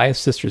had 5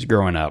 sisters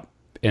growing up,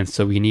 and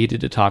so he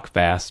needed to talk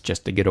fast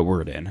just to get a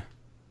word in.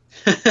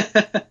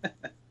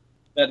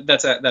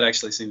 That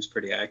actually seems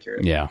pretty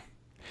accurate. Yeah.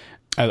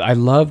 I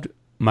loved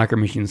Micro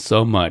Machines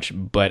so much,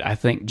 but I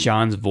think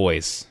John's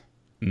voice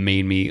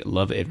made me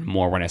love it even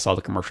more when I saw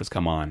the commercials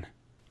come on.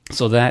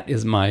 So that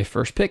is my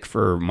first pick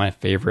for my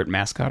favorite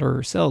mascot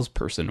or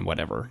salesperson,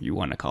 whatever you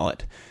want to call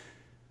it.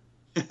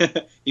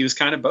 He was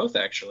kind of both,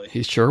 actually.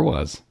 He sure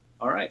was.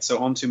 All right, so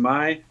on to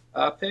my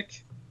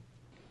pick.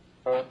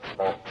 Have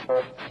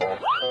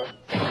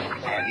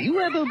you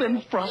ever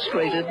been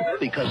frustrated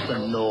because the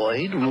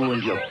Noid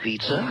ruined your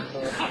pizza?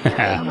 The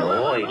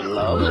Noid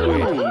loves to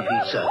ruin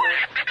pizza.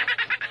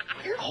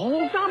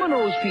 Call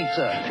Domino's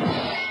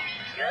Pizza.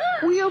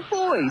 We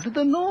avoid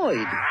the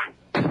Noid.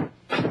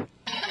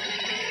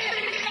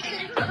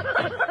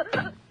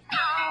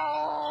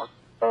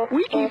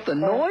 We keep the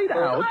Noid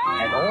out,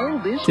 and all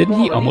this. Didn't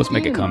he almost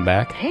make a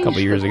comeback a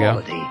couple years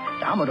ago?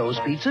 Domino's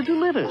Pizza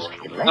delivers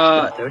in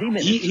less than 30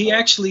 minutes. He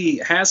actually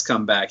has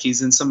come back.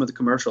 He's in some of the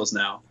commercials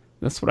now.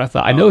 That's what I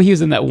thought. I know he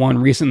was in that one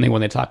recently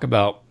when they talk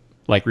about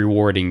like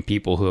rewarding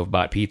people who have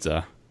bought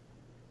pizza.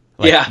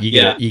 Like, you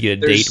get a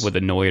date with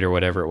a Noid or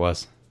whatever it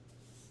was.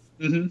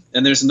 Mm-hmm.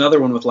 And there's another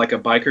one with like a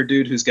biker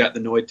dude who's got the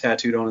Noid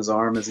tattooed on his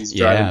arm as he's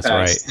driving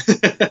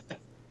past. Right.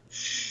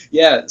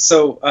 Yeah,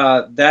 so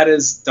that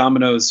is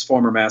Domino's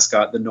former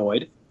mascot, the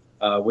Noid.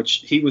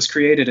 which he was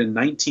created in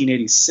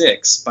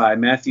 1986 by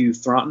Matthew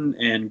Thornton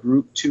and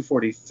Group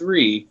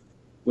 243,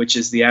 which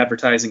is the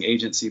advertising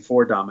agency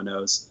for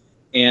Domino's.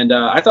 And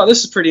I thought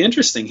this was pretty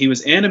interesting. He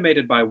was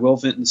animated by Will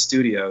Vinton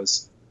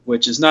Studios,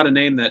 which is not a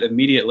name that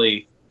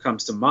immediately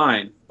comes to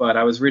mind, but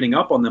I was reading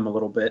up on them a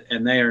little bit,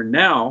 and they are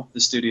now the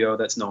studio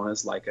that's known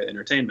as Laika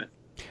Entertainment.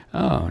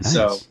 Oh,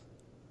 nice.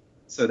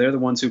 So they're the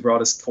ones who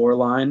brought us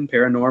Coraline,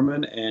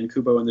 Paranorman, and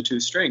Kubo and the Two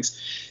Strings.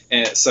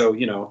 And so,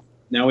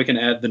 now we can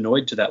add the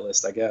Noid to that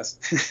list, I guess.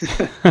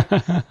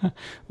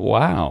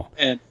 Wow.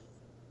 And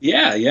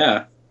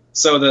yeah.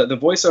 So the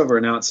voiceover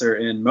announcer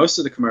in most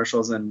of the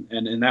commercials and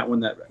in that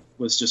one that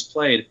was just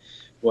played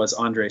was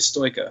Andrei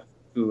Stoica,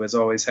 who has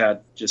always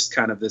had just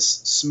kind of this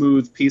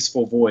smooth,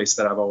 peaceful voice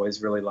that I've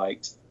always really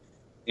liked.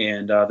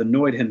 And the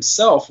Noid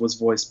himself was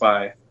voiced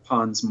by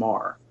Hans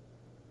Marr,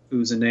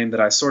 who's a name that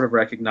I sort of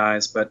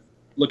recognize, but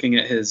looking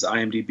at his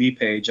IMDb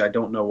page, I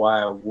don't know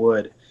why I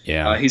would.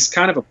 Yeah. He's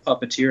kind of a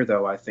puppeteer,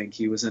 though, I think.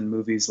 He was in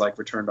movies like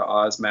Return to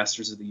Oz,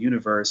 Masters of the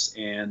Universe,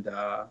 and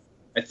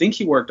I think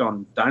he worked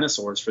on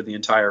Dinosaurs for the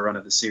entire run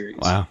of the series.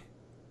 Wow.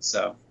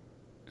 So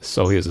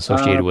he was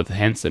associated with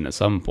Henson at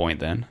some point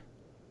then.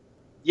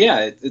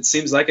 Yeah, it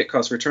seems like it,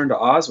 because Return to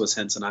Oz was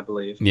Henson, I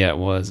believe. Yeah, it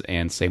was,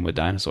 and same with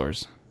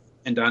Dinosaurs.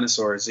 And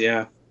Dinosaurs,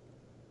 yeah.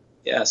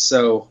 Yeah,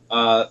 so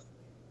I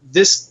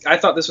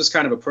thought this was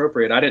kind of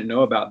appropriate. I didn't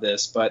know about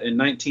this, but in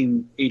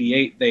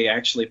 1988, they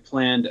actually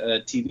planned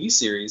a TV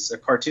series, a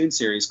cartoon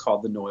series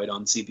called The Noid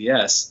on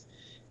CBS.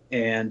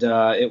 And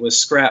it was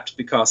scrapped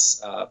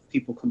because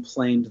people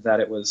complained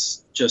that it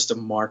was just a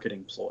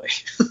marketing ploy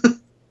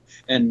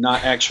and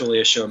not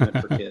actually a show meant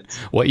for kids.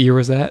 What year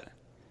was that?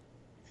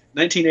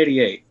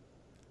 1988.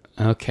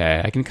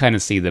 Okay, I can kind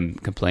of see them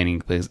complaining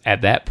because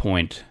at that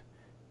point,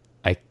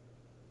 I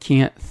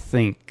can't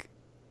think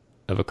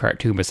of a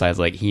cartoon besides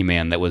like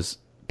He-Man that was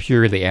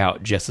purely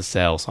out just to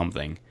sell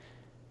something.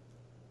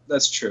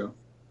 That's true.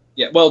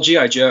 Yeah, well,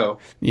 G.I. Joe.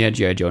 Yeah,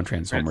 G.I. Joe and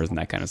Transformers and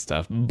that kind of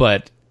stuff.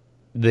 But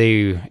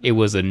it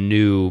was a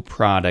new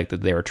product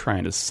that they were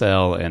trying to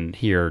sell, and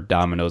here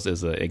Domino's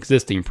is an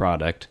existing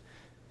product.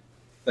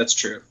 That's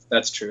true.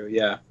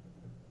 Yeah.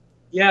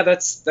 Yeah,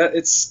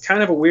 it's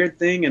kind of a weird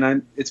thing,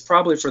 and it's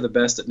probably for the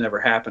best it never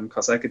happened,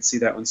 because I could see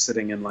that one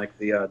sitting in like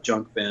the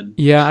junk bin.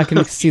 Yeah, I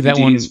can see that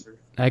one.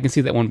 I can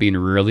see that one being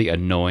really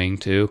annoying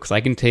too, because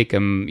I can take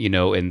them,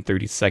 in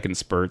 30-second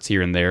spurts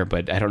here and there,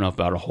 but I don't know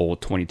about a whole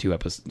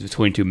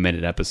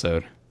 22-minute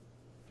episode.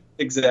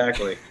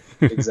 Exactly.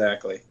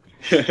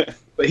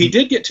 But he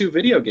did get 2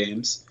 video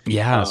games.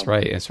 Yeah, that's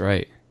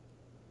right.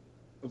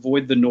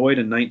 Avoid the Noid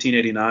in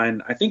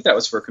 1989. I think that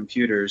was for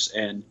computers,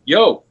 and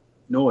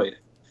Noid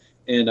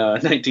in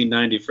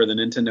 1990 for the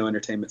Nintendo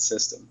Entertainment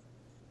System.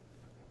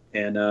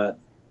 And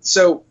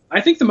so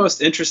I think the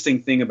most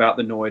interesting thing about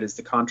the Noid is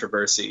the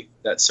controversy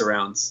that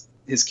surrounds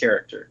his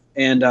character.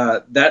 And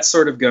that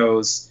sort of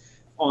goes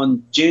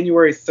on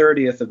January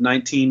 30th of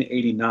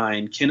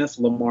 1989, Kenneth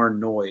Lamar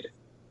Noid,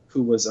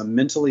 who was a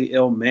mentally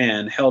ill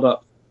man, held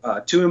up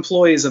 2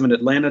 employees of an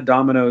Atlanta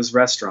Domino's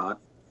restaurant.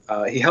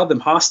 He held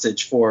them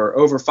hostage for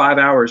over 5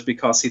 hours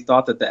because he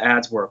thought that the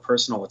ads were a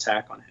personal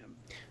attack on him.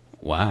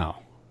 Wow.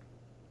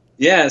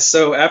 Yeah,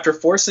 so after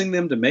forcing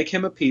them to make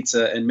him a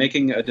pizza and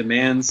making a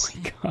demands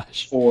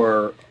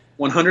for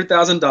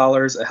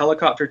 $100,000, a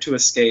helicopter to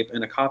escape,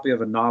 and a copy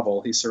of a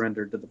novel, he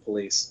surrendered to the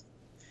police.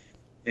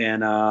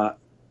 And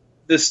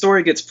this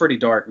story gets pretty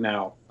dark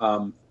now.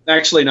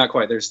 Actually, not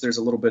quite. There's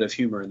a little bit of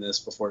humor in this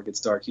before it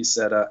gets dark. He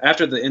said,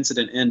 after the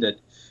incident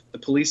ended, the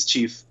police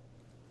chief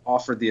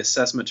offered the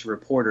assessment to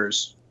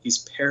reporters, he's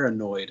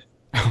paranoid.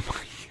 Oh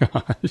my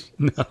gosh,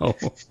 no.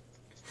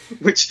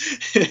 Which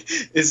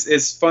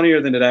is funnier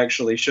than it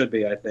actually should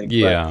be, I think.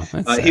 Yeah.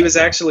 But, he was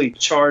actually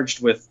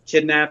charged with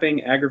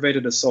kidnapping,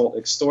 aggravated assault,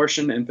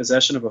 extortion, and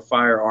possession of a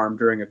firearm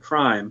during a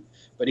crime,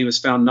 but he was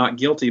found not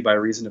guilty by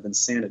reason of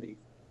insanity.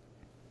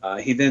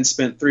 He then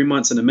spent 3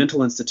 months in a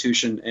mental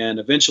institution and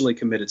eventually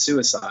committed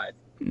suicide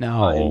in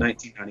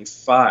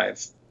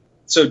 1995.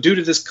 So due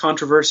to this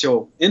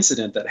controversial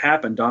incident that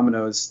happened,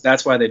 Domino's,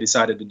 that's why they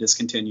decided to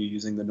discontinue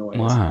using the Noid.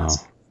 Wow.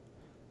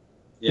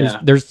 Yeah.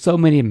 There's so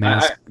many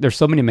there's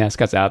so many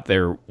mascots out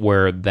there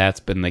where that's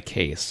been the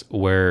case,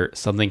 where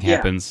something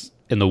happens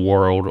in the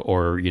world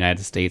or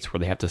United States where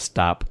they have to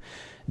stop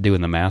doing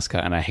the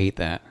mascot, and I hate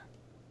that.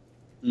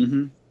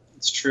 Mm-hmm.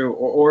 It's true.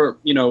 Or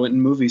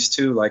in movies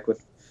too, like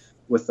with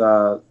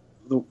I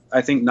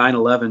think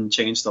 9/11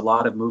 changed a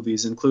lot of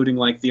movies, including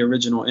like the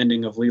original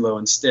ending of Lilo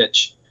and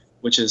Stitch,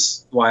 which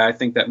is why I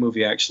think that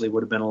movie actually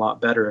would have been a lot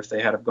better if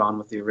they had have gone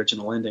with the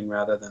original ending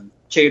rather than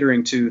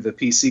catering to the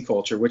PC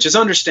culture, which is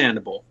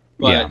understandable.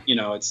 But,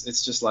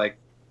 it's just like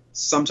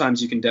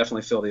sometimes you can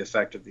definitely feel the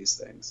effect of these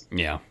things.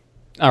 Yeah.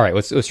 All right,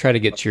 let's try to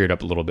get cheered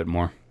up a little bit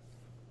more.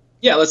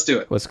 Yeah, let's do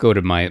it. Let's go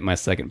to my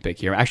second pick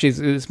here.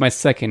 Actually, it's my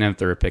second and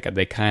third pick.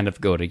 They kind of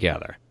go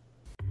together.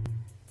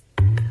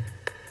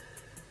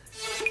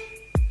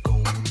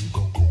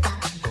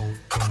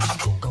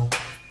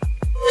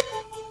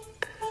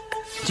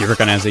 Do you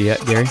recognize it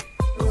yet, Gary?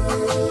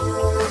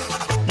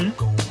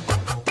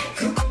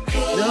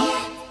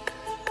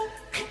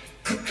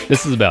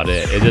 This is about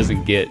it. It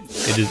doesn't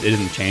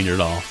change at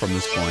all from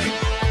this point.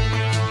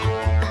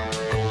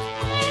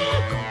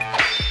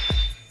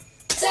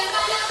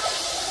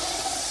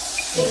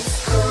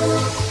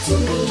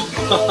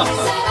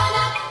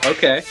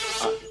 Okay.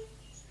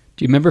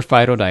 Do you remember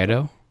Fido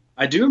Dido?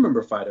 I do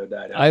remember Fido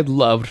Dido. I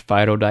loved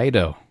Fido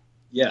Dido.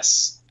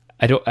 Yes.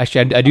 I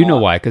do know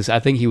why, because I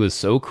think he was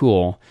so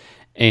cool.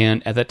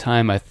 And at that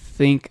time, I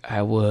think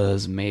I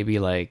was maybe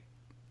like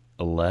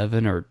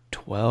 11 or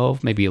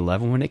 12, maybe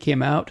 11 when it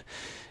came out.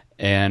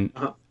 And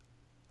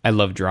I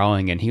loved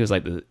drawing, and he was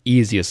like the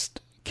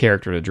easiest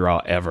character to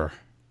draw ever.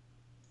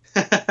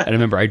 I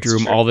remember I drew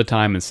him all the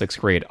time in 6th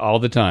grade, all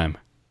the time.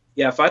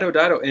 Yeah, Fido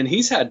Dido, and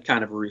he's had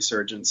kind of a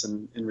resurgence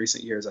in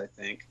recent years, I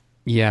think.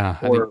 Yeah.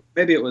 Or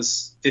maybe it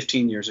was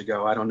 15 years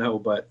ago, I don't know,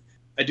 but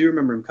I do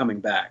remember him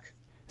coming back.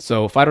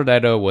 So Fido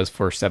Dido was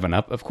for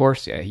 7-Up, of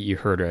course. Yeah, you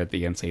heard her at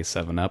the end say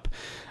 7-Up.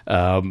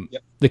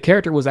 Yep. The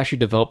character was actually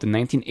developed in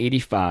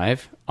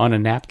 1985 on a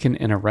napkin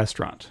in a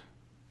restaurant.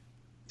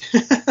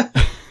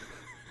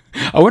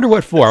 I wonder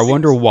what for. I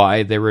wonder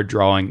why they were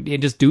drawing,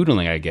 just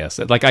doodling, I guess.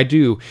 Like I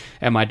do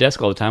at my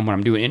desk all the time when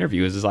I'm doing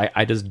interviews, is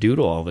I just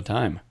doodle all the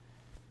time.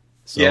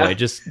 So it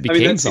just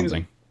became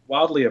something.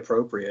 Wildly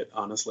appropriate,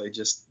 honestly.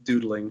 Just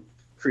doodling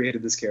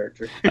created this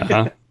character.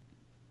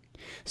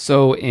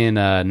 So in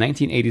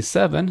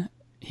 1987,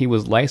 he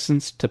was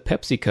licensed to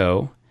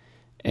PepsiCo,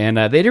 and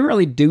they didn't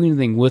really do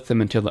anything with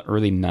him until the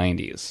early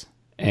 90s.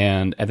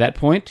 And at that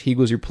point, he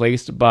was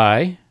replaced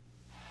by...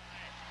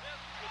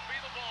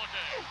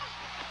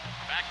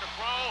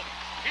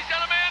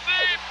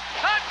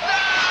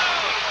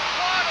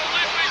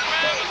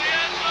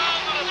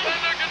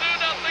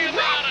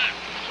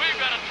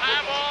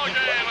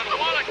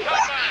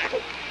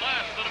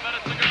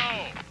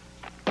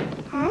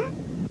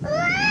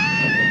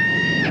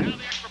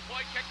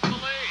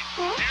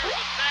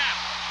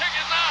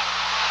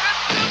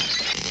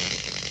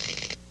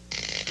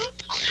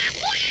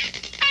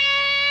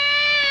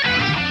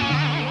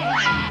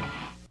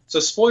 So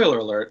spoiler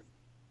alert,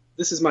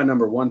 this is my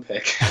number 1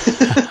 pick.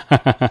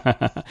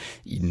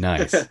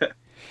 Nice.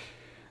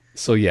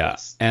 So yeah,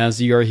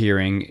 as you are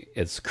hearing,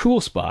 it's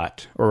Cool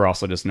Spot, or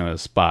also just known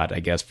as Spot,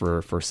 I guess,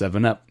 for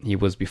 7-Up. He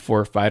was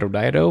before Fido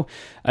Dido.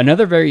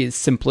 Another very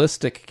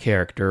simplistic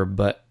character,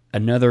 but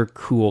another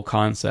cool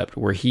concept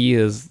where he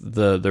is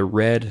the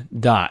red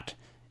dot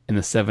in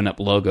the 7-Up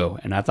logo,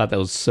 and I thought that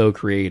was so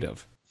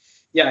creative.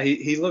 Yeah,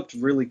 he looked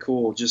really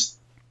cool. Just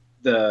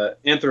the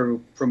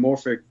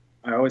anthropomorphic,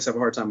 I always have a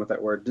hard time with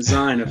that word,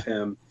 design of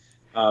him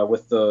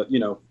with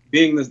the,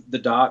 being the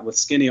dot with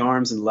skinny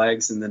arms and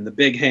legs, and then the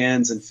big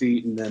hands and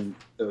feet, and then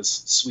those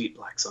sweet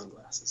black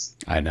sunglasses.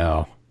 I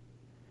know.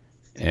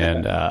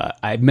 And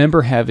I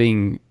remember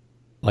having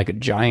like a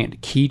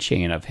giant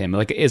keychain of him.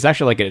 Like it's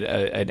actually like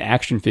an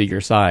action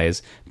figure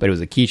size, but it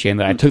was a keychain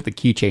that I took the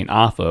keychain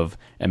off of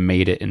and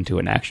made it into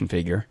an action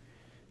figure.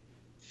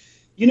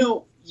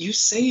 You're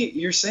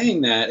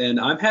saying that, and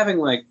I'm having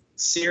like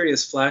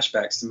serious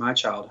flashbacks to my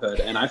childhood,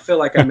 and I feel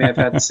like I may have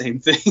had the same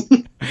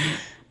thing,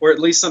 or at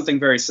least something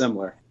very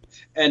similar.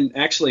 And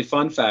actually,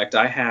 fun fact,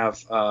 I have,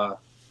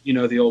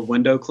 the old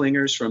window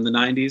clingers from the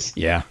 90s.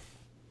 Yeah.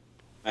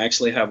 I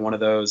actually have one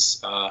of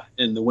those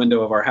in the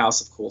window of our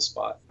house of Cool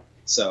Spot.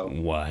 So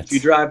what? If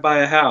you drive by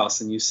a house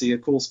and you see a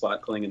Cool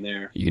Spot clinging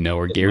there, you know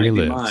where Gary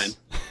lives.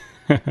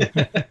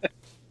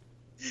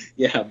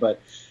 Yeah, but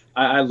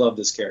I love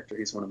this character.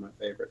 He's one of my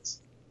favorites.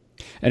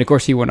 And of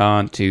course, he went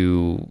on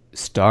to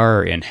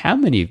star in how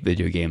many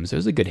video games?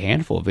 There's a good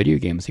handful of video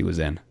games he was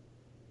in.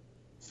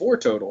 4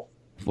 total.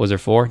 Was there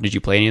 4? Did you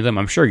play any of them?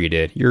 I'm sure you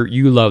did.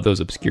 You love those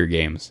obscure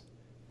games.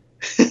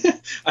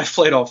 I've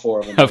played all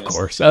 4 of them. Of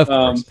course.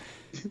 The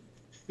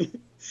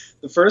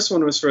first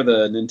one was for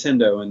the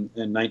Nintendo in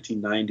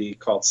 1990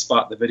 called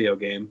Spot the Video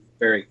Game.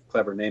 Very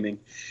clever naming.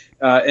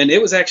 And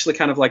it was actually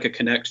kind of like a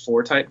Connect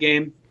 4 type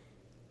game.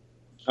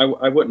 I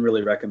wouldn't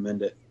really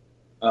recommend it.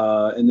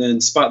 And then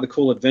Spot the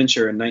Cool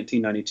Adventure in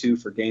 1992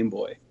 for Game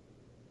Boy,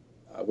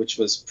 which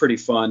was pretty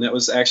fun. That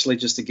was actually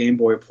just a Game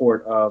Boy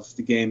port of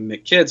the game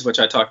McKids, which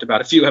I talked about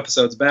a few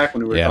episodes back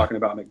when we were talking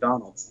about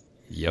McDonald's.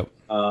 Yep.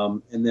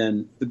 And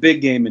then the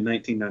big game in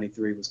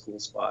 1993 was Cool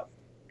Spot.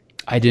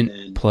 I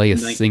didn't play a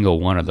single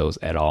one of those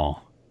at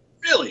all.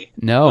 Really?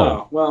 No.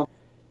 Oh, well,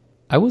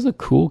 I was a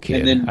cool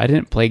kid. I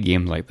didn't play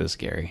games like this,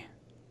 Gary.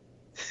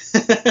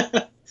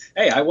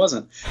 Hey, I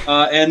wasn't.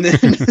 And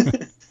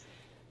then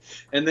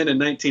and then in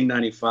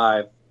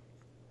 1995,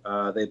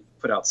 they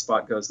put out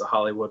Spot Goes to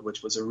Hollywood,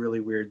 which was a really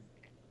weird,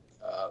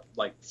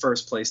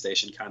 first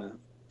PlayStation kind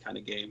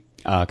of game.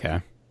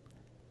 Okay.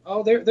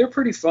 Oh, they're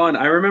pretty fun.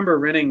 I remember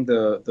renting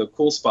the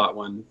Cool Spot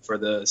one for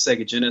the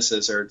Sega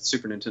Genesis or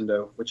Super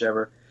Nintendo,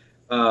 whichever.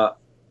 I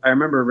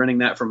remember renting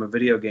that from a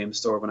video game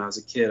store when I was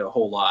a kid a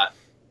whole lot,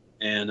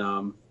 and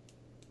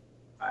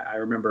I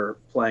remember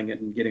playing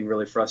it and getting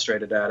really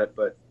frustrated at it,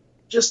 but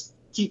just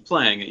keep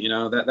playing it.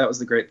 That was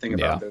the great thing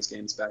about those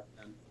games back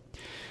then.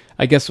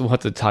 I guess we'll have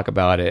to talk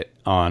about it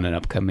on an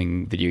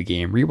upcoming Video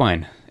Game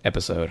Rewind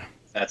episode.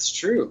 That's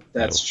true.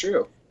 That's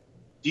true.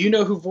 Do you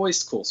know who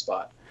voiced Cool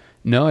Spot?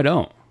 No, I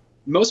don't.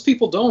 Most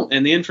people don't,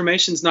 and the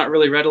information's not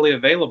really readily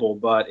available,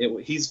 but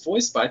he's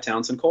voiced by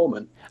Townsend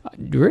Coleman.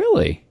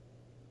 Really?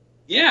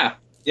 Yeah,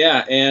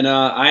 and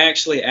I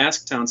actually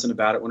asked Townsend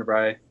about it whenever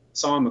I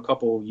saw him a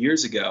couple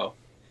years ago,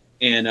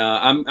 and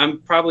I'm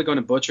probably going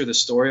to butcher the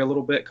story a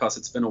little bit because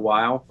it's been a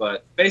while,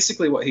 but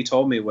basically what he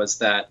told me was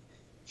that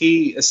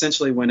he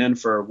essentially went in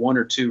for 1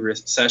 or 2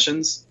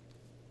 sessions,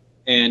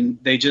 and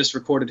they just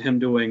recorded him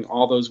doing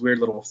all those weird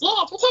little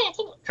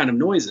kind of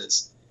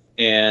noises,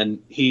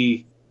 and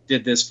he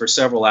did this for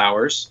several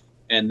hours,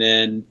 and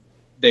then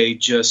they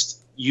just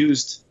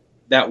used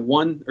that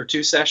 1 or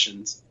 2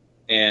 sessions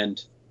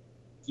and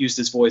used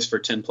his voice for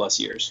 10 plus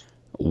years.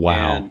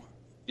 Wow. And,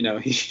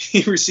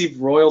 he received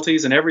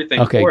royalties and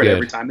everything for it good.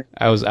 every time.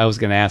 I was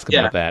going to ask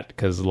about that,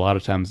 because a lot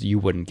of times you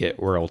wouldn't get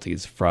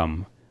royalties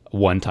from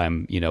one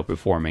time,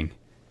 performing.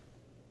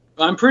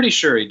 I'm pretty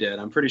sure he did.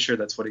 I'm pretty sure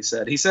that's what he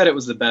said. He said it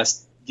was the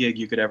best gig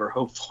you could ever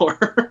hope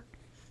for.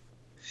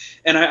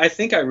 And I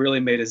think I really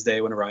made his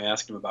day whenever I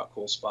asked him about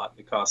Cool Spot,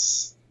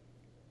 because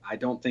I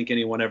don't think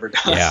anyone ever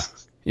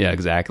does. Yeah,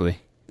 exactly.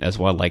 That's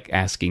why I like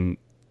asking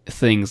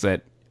things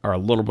that are a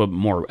little bit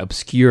more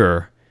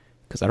obscure,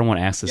 because I don't want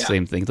to ask the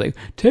same things like,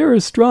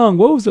 Tara Strong,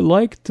 what was it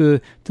like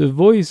to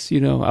voice,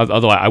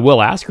 although I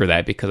will ask her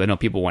that because I know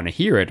people want to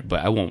hear it,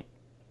 but I won't,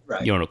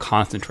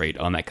 concentrate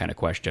on that kind of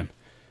question.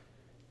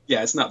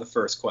 Yeah, it's not the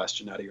first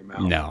question out of your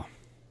mouth. No.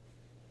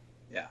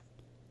 Yeah.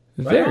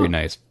 Very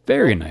nice.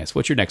 Very nice.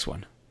 What's your next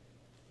one?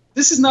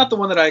 This is not the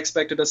one that I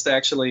expected us to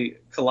actually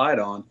collide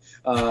on,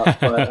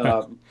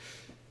 but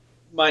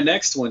my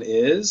next one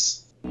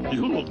is...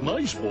 You look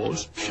nice,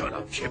 boss. Shut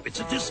up, Chip.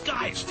 It's a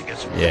disguise to get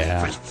some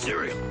crisp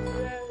cereal.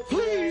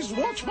 Please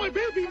watch my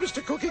baby,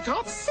 Mr. Cookie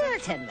Cop.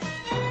 Certainly.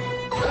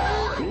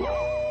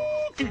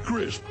 Cookie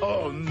Crisp.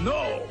 Oh,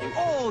 no.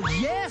 Oh,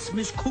 yes,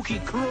 Miss Cookie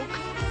Crook.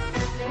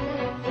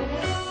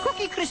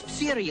 Cookie Crisp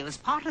cereal is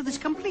part of this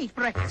complete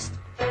breakfast.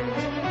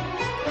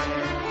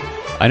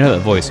 I know that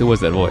voice. Who was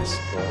that voice?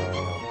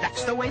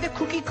 That's the way the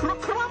Cookie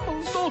Crook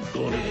crumbles.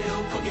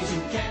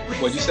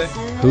 What'd you say?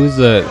 Who's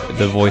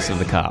the voice of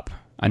the cop?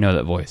 I know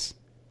that voice.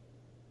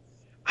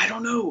 I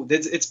don't know.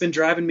 It's been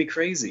driving me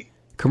crazy.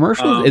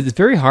 Commercials, it's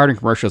very hard in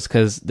commercials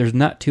because there's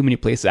not too many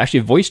places.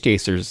 Actually,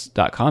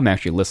 VoiceChasers.com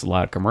actually lists a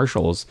lot of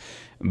commercials,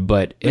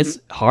 but it's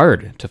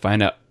hard to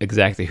find out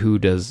exactly who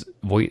does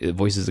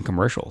voices in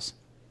commercials.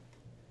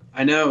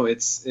 I know.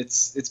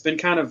 It's been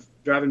kind of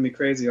driving me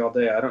crazy all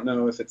day. I don't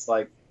know if it's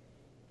like...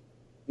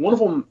 One of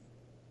them...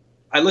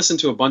 I listened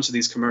to a bunch of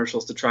these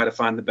commercials to try to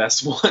find the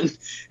best one,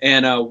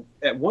 and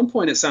at one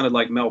point it sounded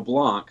like Mel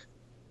Blanc,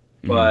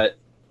 but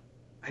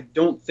I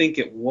don't think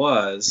it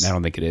was. I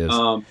don't think it is.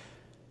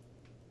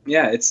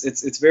 Yeah,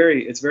 it's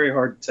very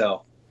hard to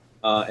tell,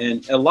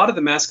 and a lot of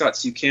the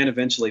mascots you can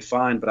eventually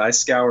find, but I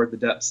scoured the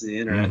depths of the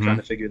internet trying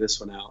to figure this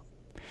one out.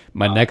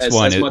 My next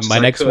one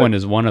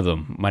is one of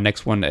them. My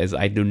next one is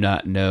I do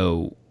not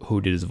know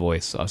who did his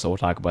voice, so we'll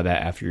talk about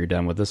that after you're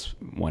done with this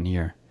one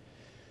here.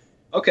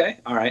 Okay,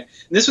 all right.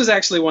 This was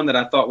actually one that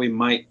I thought we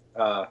might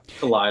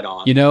collide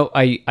on.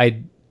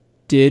 I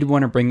did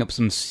want to bring up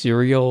some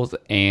cereals,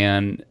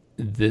 and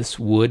this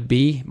would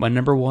be my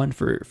number one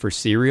for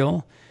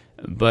cereal,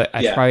 but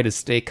I try to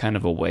stay kind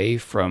of away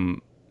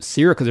from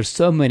cereal because there's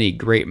so many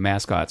great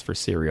mascots for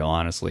cereal,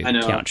 honestly. I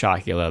know. Count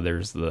Chocula,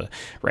 there's the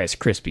Rice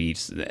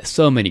Krispies,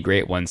 so many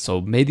great ones,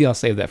 so maybe I'll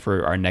save that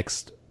for our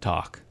next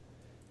talk.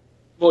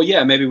 Well,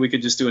 yeah, maybe we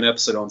could just do an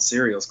episode on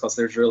cereals because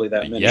there's really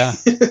that many. Yeah.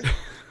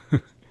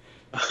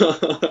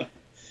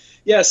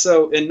 Yeah, so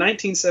in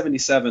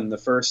 1977, the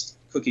first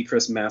Cookie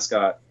Crisp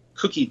mascot,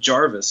 Cookie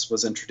Jarvis,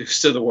 was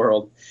introduced to the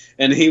world,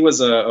 and he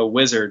was a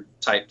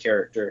wizard-type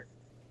character.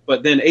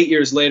 But then 8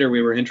 years later,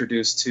 we were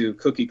introduced to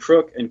Cookie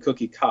Crook and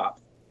Cookie Cop,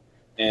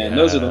 and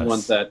those are the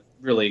ones that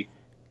really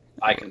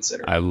I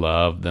consider. I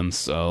love them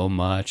so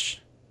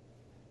much.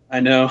 I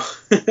know.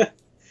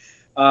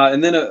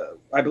 And then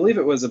I believe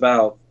it was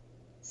about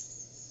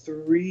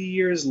 3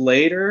 years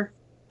later,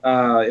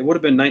 it would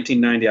have been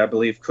 1990, I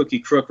believe, Cookie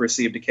Crook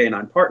received a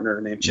canine partner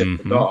named Chip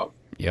the dog.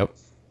 Yep.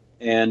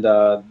 And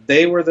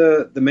they were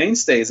the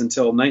mainstays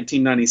until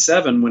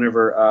 1997,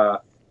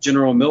 whenever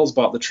General Mills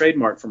bought the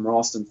trademark from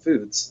Ralston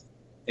Foods.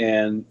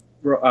 And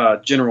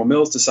General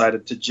Mills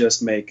decided to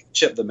just make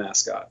Chip the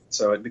mascot.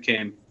 So it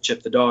became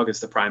Chip the dog as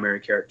the primary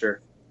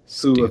character,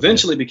 who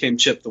eventually became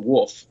Chip the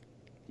wolf.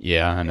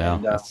 Yeah, I know.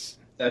 And,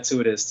 that's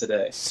who it is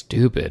today.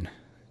 Stupid.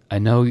 I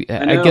know.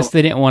 I guess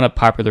they didn't want to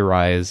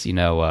popularize,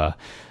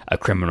 a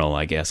criminal,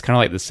 I guess. Kind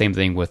of like the same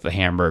thing with the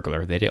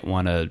Hamburglar. They didn't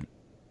want to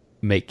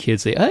make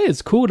kids say, hey,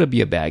 it's cool to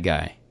be a bad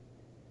guy.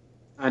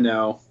 I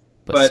know.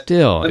 But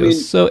still,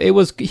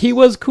 he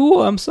was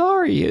cool. I'm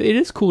sorry. It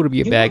is cool to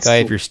be a bad guy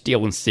if you're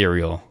stealing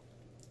cereal.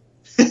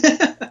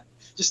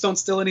 Just don't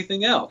steal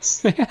anything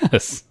else.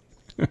 Yes.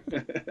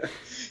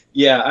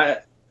 Yeah,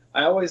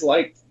 I always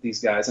liked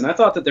these guys, and I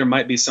thought that there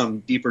might be some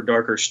deeper,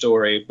 darker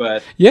story,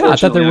 but yeah, I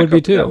thought there would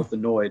be too. With the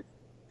Noid.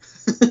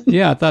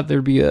 Yeah, I thought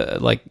there'd be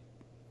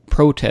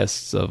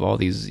protests of all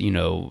these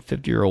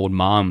 50-year-old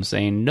moms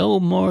saying no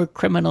more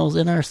criminals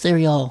in our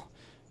cereal.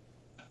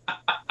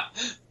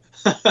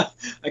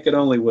 I could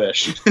only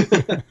wish.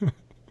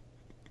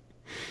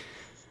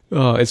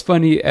 Oh, it's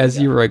funny as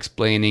you were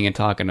explaining and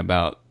talking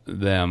about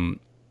them.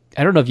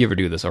 I don't know if you ever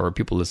do this or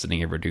people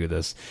listening ever do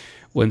this.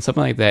 When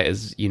something like that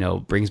is,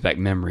 brings back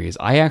memories,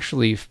 I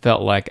actually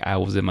felt like I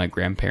was in my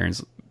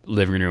grandparents'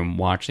 living room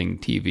watching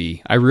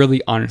TV. I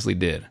really honestly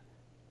did.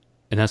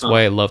 And that's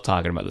why I love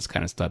talking about this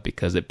kind of stuff,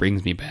 because it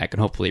brings me back, and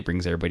hopefully it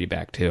brings everybody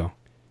back too.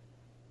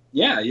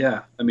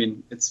 Yeah. I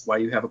mean, it's why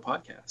you have a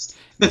podcast.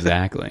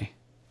 Exactly.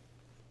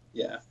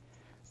 Yeah.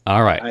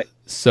 All right.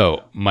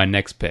 So, my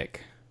next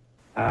pick.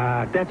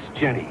 That's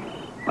Jenny,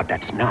 but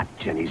that's not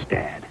Jenny's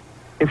dad.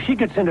 If she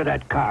gets into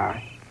that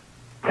car,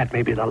 that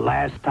may be the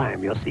last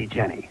time you'll see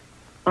Jenny.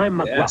 I'm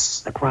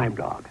McGruff, the crime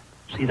dog.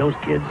 See those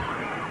kids?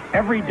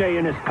 Every day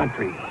in this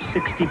country,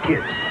 60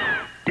 kids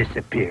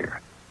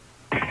disappear.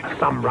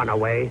 Some run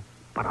away,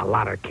 but a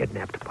lot are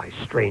kidnapped by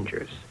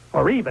strangers,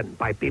 or even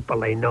by people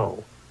they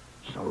know.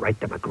 So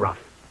write to McGruff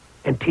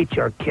and teach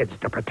your kids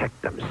to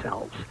protect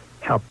themselves.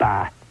 Help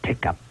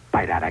take a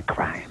bite out of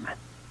crime.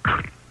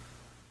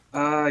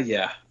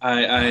 Yeah.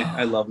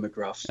 I love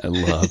McGruff. I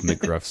love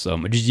McGruff so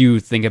much. Did you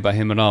think about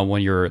him at all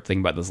when you were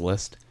thinking about this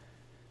list?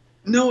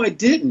 No, I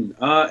didn't.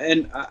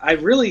 And I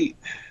really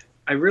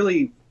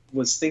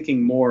was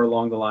thinking more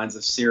along the lines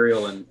of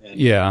Serial and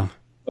yeah,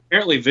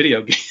 apparently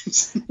video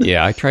games.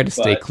 Yeah, I tried to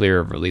stay clear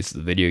of at least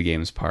the video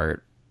games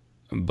part.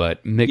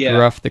 But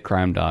McGruff, the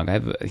crime dog,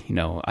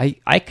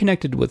 I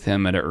connected with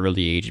him at an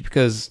early age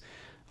because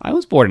I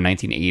was born in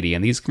 1980,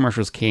 and these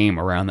commercials came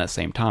around that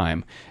same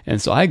time, and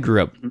so I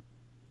grew up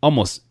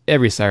almost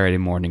every Saturday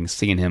morning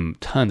seeing him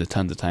tons of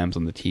times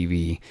on the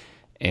TV.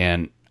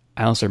 And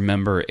I also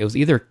remember it was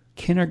either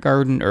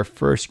kindergarten or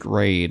first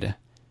grade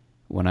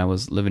when I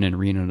was living in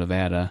Reno,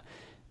 Nevada.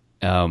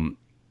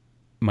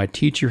 My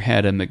teacher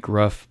had a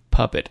McGruff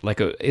puppet.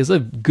 It was a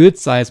good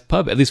sized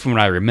puppet, at least from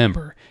what I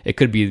remember. It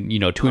could be,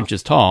 2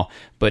 inches tall,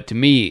 but to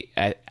me,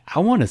 I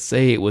want to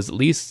say it was at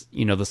least,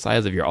 the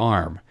size of your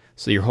arm.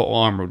 So your whole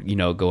arm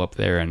would, go up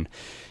there,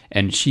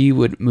 and she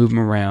would move him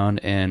around,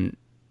 and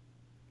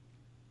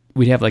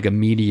we'd have like a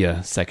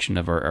media section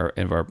of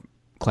our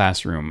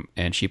classroom,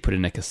 and she put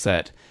in a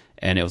cassette,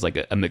 and it was like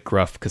a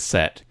McGruff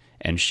cassette,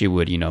 and she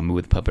would,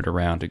 move the puppet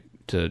around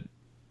to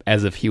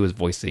as if he was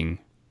voicing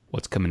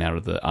what's coming out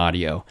of the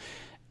audio.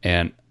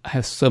 And I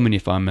have so many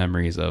fond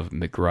memories of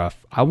McGruff.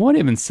 I won't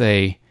even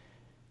say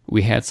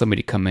we had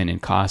somebody come in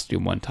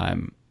costume one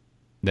time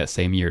that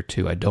same year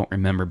too. I don't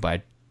remember, but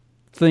I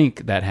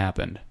think that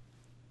happened.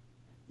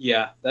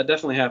 Yeah, that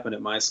definitely happened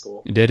at my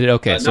school. Did it?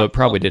 Okay, so it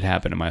probably did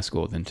happen at my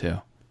school then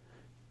too.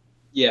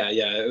 Yeah,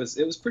 it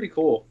was pretty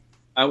cool.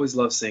 I always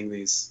love seeing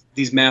these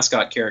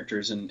mascot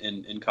characters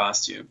in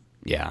costume.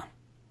 Yeah.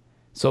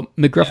 So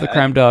McGruff the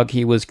Crime Dog,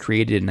 he was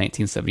created in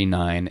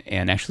 1979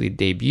 and actually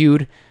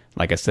debuted,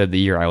 like I said, the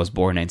year I was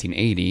born,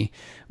 1980,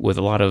 with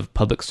a lot of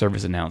public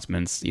service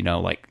announcements,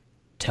 like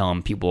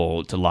telling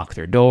people to lock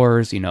their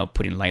doors,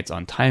 putting lights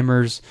on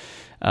timers,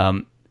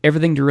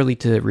 everything to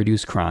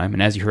reduce crime.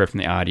 And as you heard from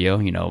the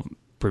audio,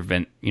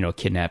 prevent,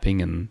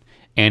 kidnapping and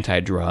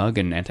anti-drug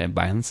and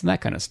anti-violence and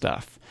that kind of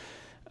stuff.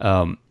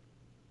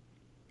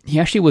 He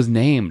actually was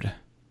named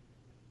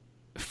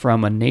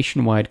from a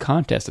nationwide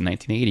contest in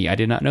 1980. I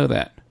did not know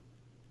that.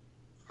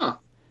 Huh.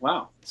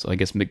 Wow. So I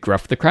guess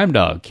McGruff the Crime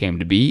Dog came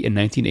to be in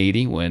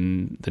 1980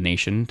 when the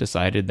nation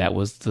decided that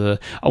was the...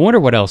 I wonder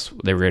what else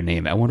they were going to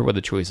name it. I wonder what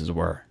the choices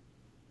were.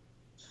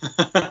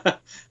 I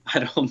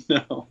don't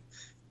know.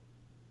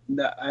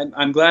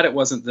 I'm glad it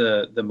wasn't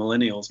the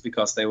millennials,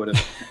 because they would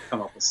have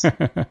come up with some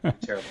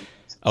terrible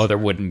names. Oh, there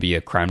wouldn't be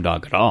a crime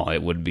dog at all.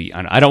 It would be...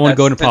 I don't want to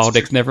go into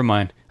politics. True. Never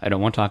mind. I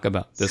don't want to talk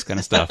about this kind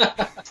of stuff.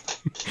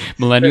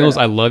 Millennials,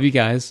 I love you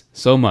guys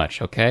so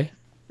much, okay?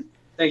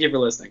 Thank you for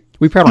listening.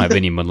 We probably don't have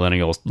any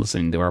millennials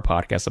listening to our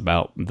podcast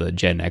about the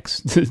Gen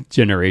X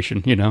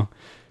generation,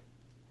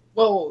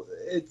 Well,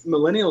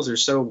 millennials are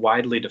so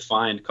widely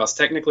defined, because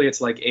technically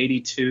it's like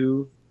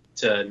 82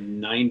 to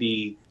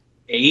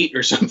 98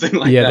 or something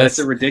like that. It's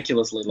a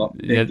ridiculously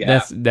big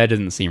gap. That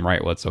doesn't seem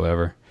right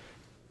whatsoever.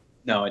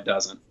 No, it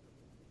doesn't.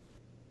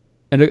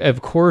 And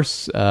of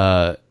course,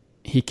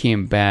 he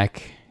came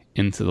back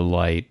into the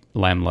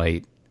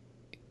limelight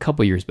a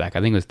couple years back.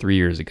 I think it was 3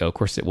 years ago. Of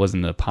course, it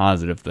wasn't a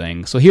positive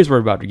thing. So here's where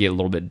we're about to get a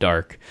little bit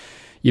dark.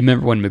 You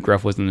remember when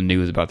McGruff was in the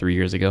news about 3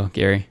 years ago,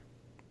 Gary?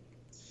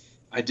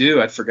 I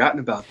do. I'd forgotten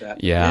about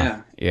that.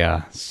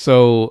 Yeah.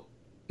 So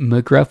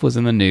McGruff was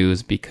in the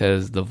news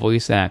because the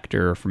voice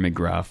actor for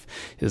McGruff,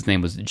 his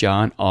name was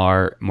John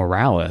R.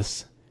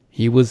 Morales.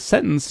 He was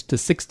sentenced to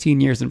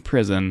 16 years in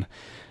prison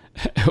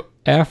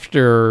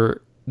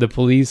after the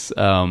police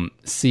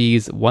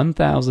seized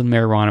 1,000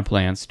 marijuana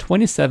plants,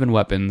 27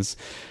 weapons,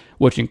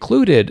 which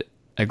included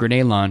a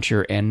grenade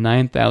launcher and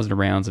 9,000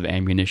 rounds of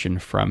ammunition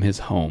from his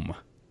home.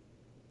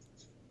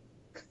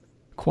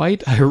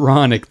 Quite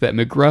ironic that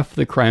McGruff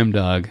the Crime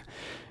Dog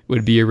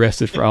would be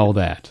arrested for all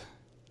that.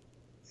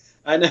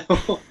 I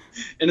know.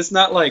 And it's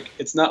not like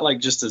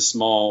just a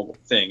small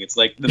thing. It's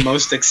like the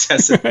most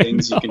excessive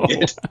things you can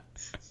get.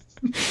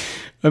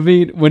 I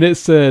mean, when it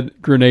said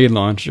grenade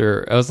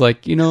launcher, I was like,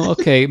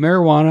 okay,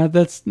 marijuana,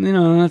 that's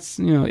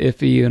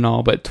iffy and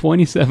all, but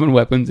 27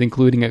 weapons,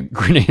 including a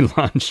grenade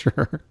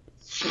launcher.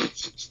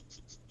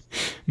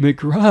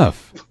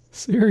 McGruff,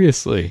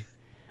 seriously.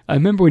 I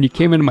remember when you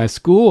came into my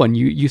school and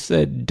you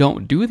said,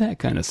 don't do that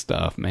kind of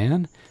stuff,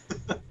 man.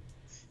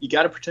 You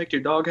got to protect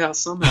your doghouse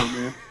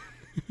somehow,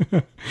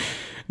 man.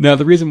 Now,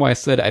 the reason why I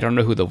said I don't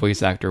know who the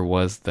voice actor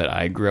was that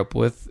I grew up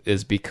with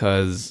is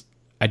because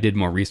I did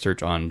more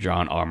research on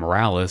John R.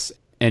 Morales,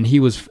 and he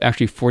was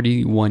actually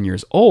 41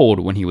 years old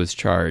when he was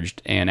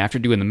charged. And after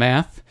doing the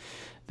math,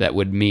 that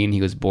would mean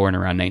he was born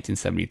around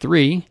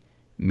 1973,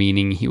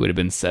 meaning he would have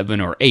been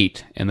 7 or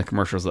 8 in the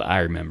commercials that I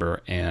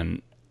remember.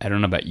 And I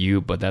don't know about you,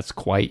 but that's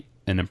quite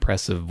an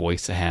impressive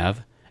voice to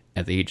have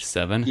at the age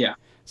 7. Yeah.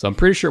 So I'm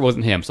pretty sure it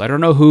wasn't him. So I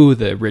don't know who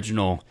the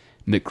original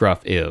McGruff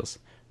is.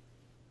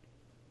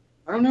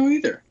 I don't know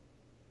either.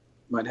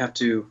 Might have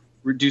to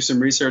do some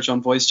research on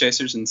voice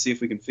chasers and see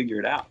if we can figure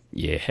it out.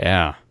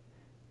 Yeah.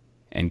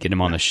 And get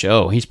him on the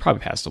show. He's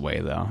probably passed away,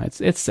 though.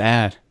 It's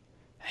sad.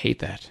 I hate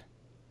that.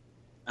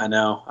 I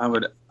know.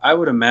 I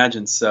would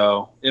imagine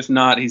so. If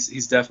not,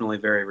 he's definitely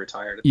very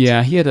retired.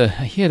 Yeah, he had a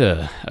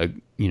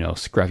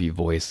scruffy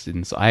voice,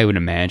 and so I would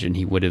imagine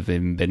he would have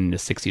been in the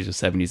 60s or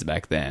 70s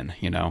back then,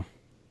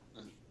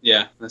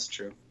 Yeah, that's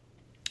true.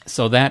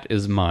 So that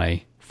is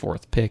my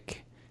 4th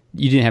pick.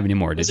 You didn't have any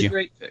more, did you? That's a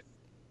great pick.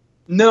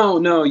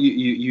 No,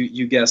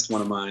 you guessed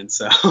one of mine.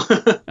 So.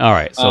 All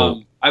right.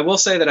 So I will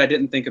say that I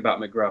didn't think about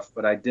McGruff,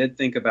 but I did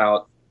think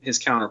about his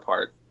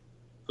counterpart,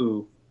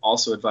 who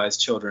also advised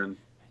children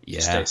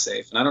to stay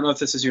safe. And I don't know if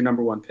this is your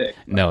number 1 pick.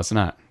 No, it's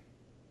not.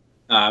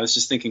 I was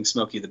just thinking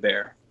Smokey the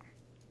Bear.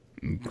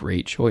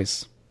 Great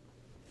choice.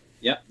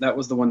 Yep, that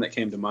was the one that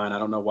came to mind. I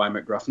don't know why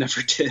McGruff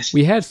never did.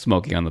 We had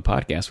Smokey on the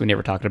podcast. We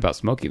never talked about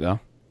Smokey, though.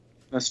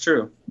 That's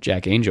true.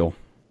 Jack Angel.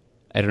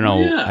 I don't know.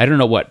 Yeah. I don't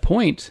know what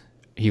point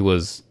he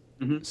was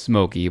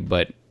Smokey,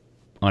 but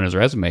on his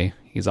resume,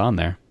 he's on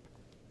there.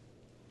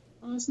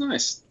 Oh, that's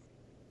nice.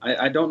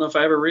 I don't know if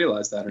I ever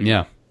realized that or not.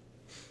 Yeah.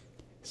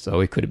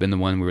 So it could have been the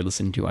one we were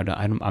listening to.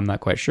 I'm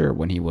not quite sure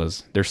when he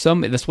was. There's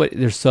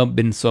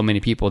been so many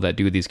people that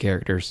do these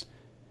characters.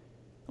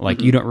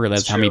 Like you don't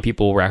realize how many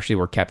people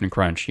were Captain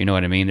Crunch. You know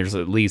what I mean? There's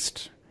at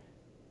least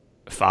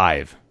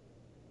 5.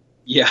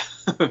 Yeah,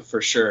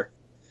 for sure.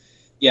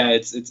 Yeah,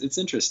 it's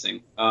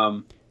interesting.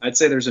 I'd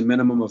say there's a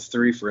minimum of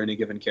 3 for any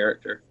given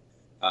character,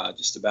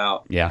 just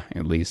about. Yeah,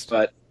 at least.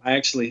 But I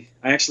actually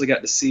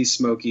got to see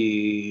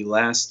Smokey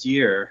last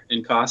year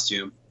in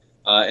costume,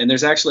 and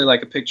there's actually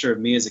like a picture of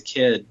me as a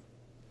kid.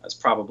 I was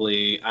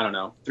probably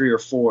 3 or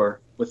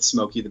 4 with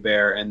Smokey the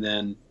Bear, and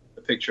then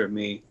a picture of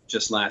me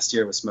just last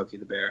year with Smokey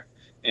the Bear.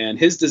 And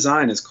his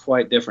design is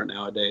quite different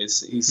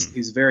nowadays.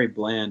 He's very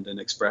bland and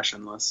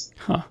expressionless.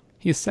 Huh?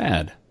 He's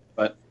sad.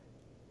 But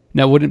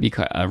now, wouldn't it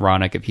be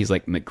ironic if he's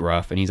like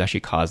McGruff and he's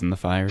actually causing the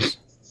fires?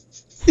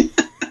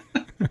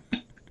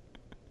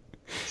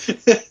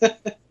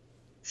 That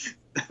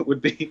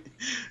would be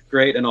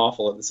great and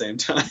awful at the same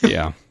time.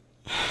 Yeah.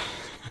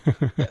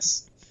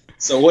 Yes.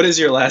 So what is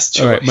your last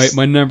choice? All right,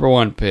 my number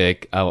 1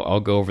 pick,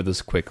 I'll go over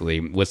this quickly.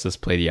 Let's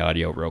just play the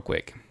audio real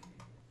quick.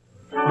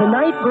 The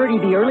night Birdie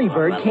the early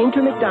bird came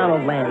to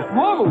McDonald Land.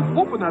 Whoa,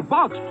 open that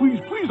box,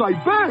 please, I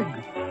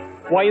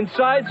beg. Why,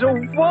 inside's a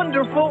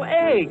wonderful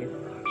egg.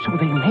 So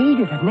they made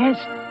it a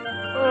nest,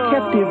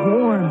 kept it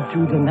warm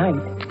through the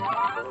night.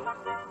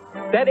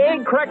 That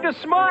egg cracked a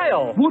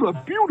smile. What a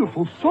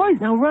beautiful sight.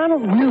 Now,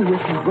 Ronald knew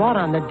if he brought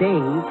on the day,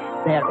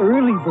 that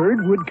early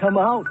bird would come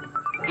out.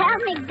 Tell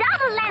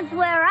McDonald Land's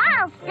where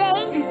I'll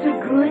stay. It's a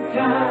good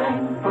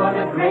time for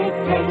the great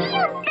taste.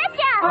 You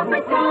betcha!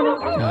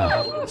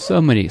 McDonald's. So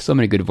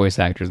many good voice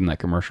actors in that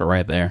commercial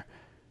right there.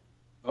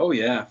 Oh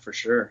yeah, for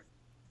sure.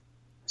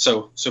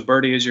 So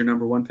Birdie is your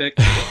number 1 pick?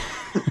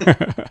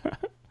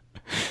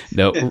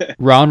 No,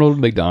 Ronald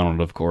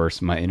McDonald, of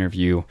course, my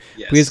interview.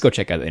 Yes. Please go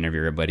check out the interview,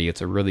 everybody.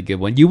 It's a really good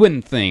one. You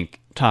wouldn't think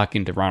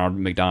talking to Ronald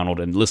McDonald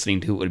and listening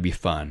to it would be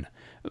fun,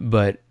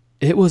 but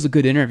it was a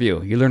good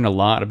interview. You learn a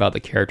lot about the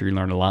character. You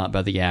learn a lot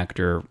about the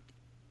actor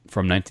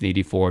from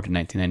 1984 to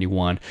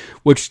 1991,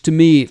 which to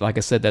me, like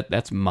I said,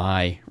 that's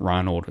my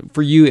Ronald.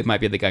 For you, it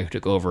might be the guy who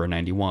took over in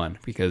 91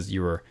 because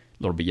you were a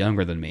little bit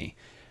younger than me.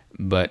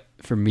 But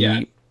for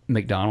me,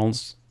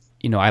 McDonald's,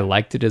 I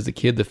liked it as a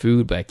kid, the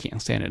food, but I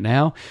can't stand it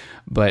now.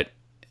 But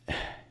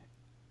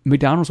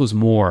McDonald's was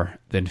more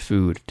than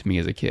food to me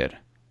as a kid.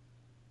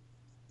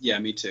 Yeah,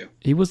 me too.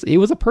 He was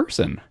a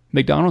person.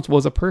 McDonald's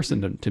was a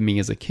person to me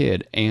as a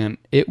kid, and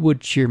it would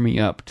cheer me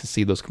up to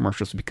see those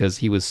commercials because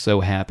he was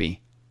so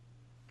happy.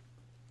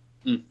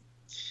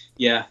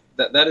 Yeah,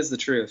 that is the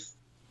truth.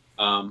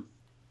 I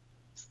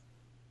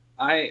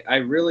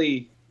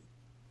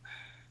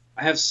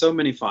have so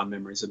many fond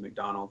memories of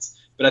McDonald's,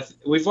 but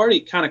we've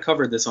already kind of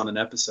covered this on an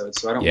episode,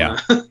 so I don't want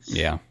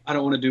to. I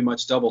don't want to do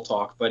much double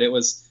talk, but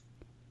it's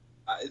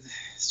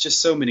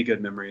just so many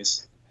good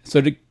memories.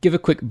 So to give a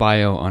quick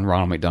bio on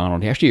Ronald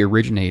McDonald, he actually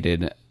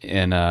originated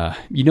in,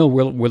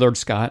 Willard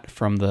Scott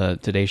from the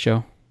Today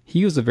Show?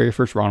 He was the very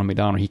first Ronald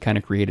McDonald. He kind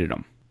of created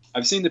him.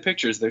 I've seen the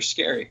pictures. They're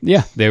scary.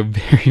 Yeah, they're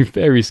very,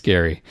 very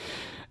scary.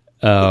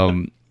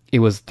 It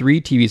was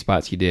 3 TV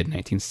spots he did in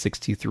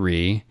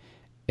 1963.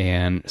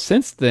 And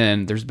since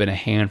then, there's been a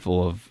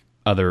handful of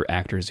other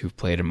actors who've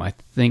played him. I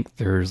think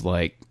there's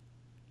like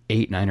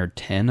 8, 9, or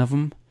 10 of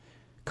them.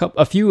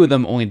 A few of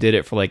them only did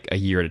it for like a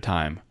year at a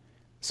time,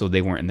 so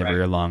they weren't in there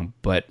very long.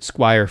 But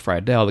Squire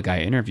Friedel, the guy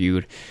I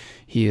interviewed,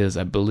 he is,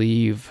 I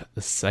believe,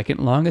 the second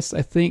longest,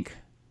 I think,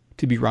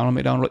 to be Ronald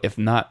McDonald, if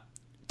not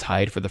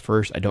tied for the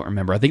first. I don't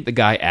remember. I think the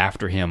guy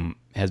after him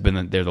has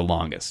been there the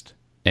longest.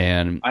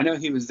 And I know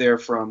he was there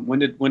from when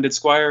did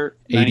Squire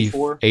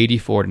 94?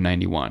 84 to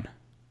 91.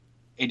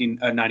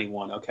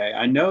 91. Okay,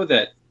 I know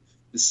that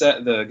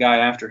the guy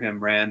after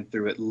him ran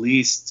through at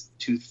least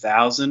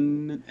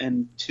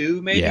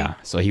 2002, maybe. Yeah,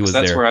 so he was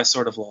that's there. Where I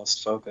sort of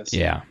lost focus.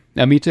 Yeah,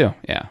 me too.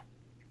 Yeah,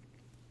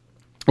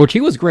 which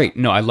he was great.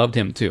 No, I loved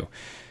him too.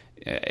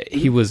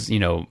 He was,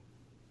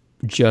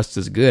 just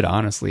as good,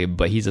 honestly,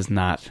 but he's just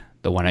not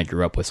the one I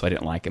grew up with, so I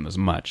didn't like him as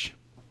much.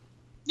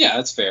 Yeah,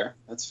 that's fair.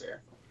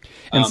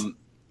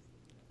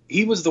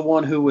 He was the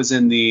one who was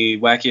in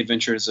the Wacky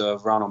Adventures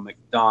of Ronald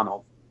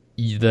McDonald,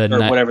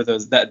 whatever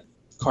that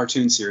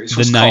cartoon series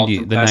was called.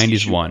 The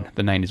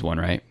 90s one,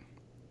 right?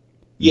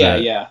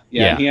 Yeah.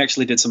 He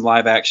actually did some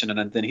live action,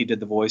 and then he did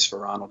the voice for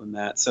Ronald in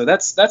that. So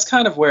that's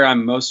kind of where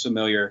I'm most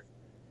familiar.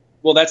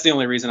 Well, that's the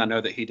only reason I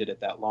know that he did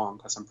it that long,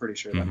 because I'm pretty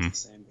sure that's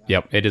the same guy.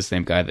 Yep, it is the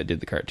same guy that did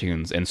the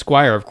cartoons. And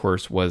Squire, of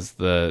course, was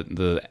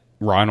the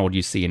Ronald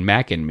you see in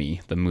Mac and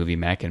Me, the movie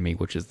Mac and Me,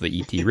 which is the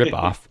E.T.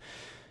 ripoff.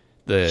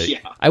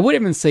 I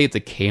wouldn't even say it's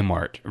a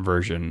Kmart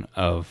version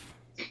of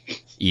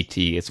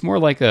E.T. It's more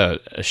like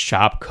a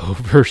Shopko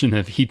version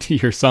of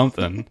E.T. or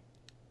something.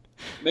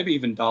 Maybe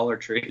even Dollar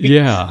Tree.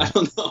 Yeah. I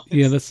don't know.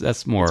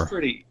 That's more. It's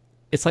pretty.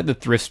 It's like the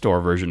thrift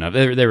store version of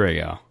it. There we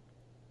go.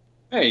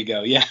 There you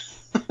go. Yeah.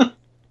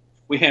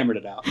 We hammered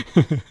it out.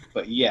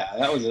 But yeah,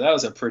 that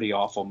was a pretty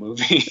awful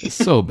movie.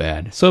 So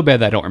bad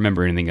that I don't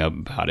remember anything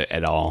about it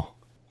at all.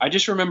 I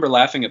just remember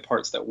laughing at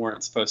parts that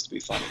weren't supposed to be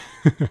funny.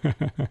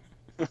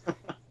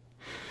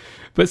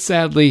 But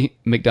sadly,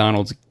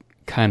 McDonald's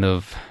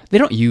they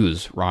don't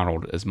use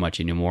Ronald as much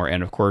anymore.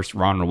 And of course,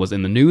 Ronald was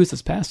in the news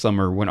this past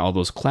summer when all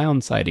those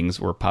clown sightings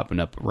were popping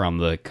up around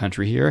the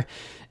country here.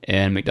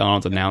 And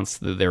McDonald's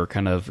announced that they were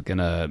kind of going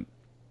to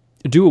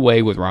do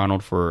away with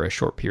Ronald for a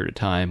short period of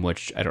time,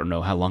 which I don't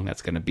know how long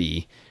that's going to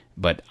be.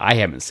 But I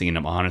haven't seen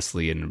him,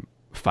 honestly, in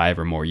 5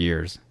 or more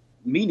years.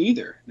 Me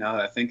neither, now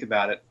that I think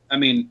about it. I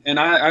mean, and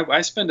I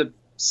spend a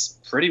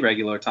pretty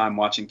regular time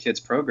watching kids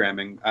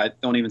programming. I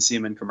don't even see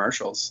him in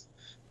commercials.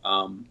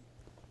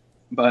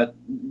 But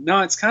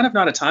no, it's kind of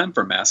not a time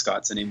for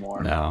mascots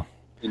anymore. No.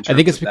 I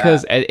think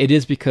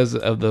it's because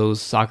of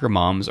those soccer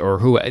moms, or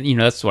who,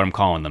 that's what I'm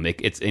calling them.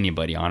 It's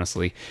anybody,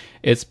 honestly.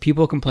 It's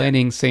people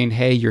complaining, saying,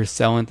 hey, you're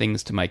selling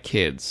things to my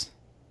kids.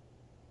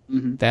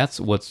 Mm-hmm. That's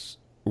what's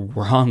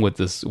wrong with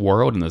this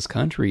world and this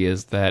country,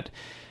 is that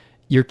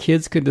your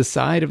kids could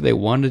decide if they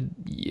want to,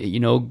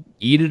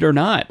 eat it or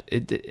not.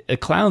 A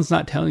clown's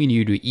not telling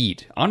you to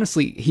eat.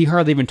 Honestly, he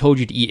hardly even told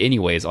you to eat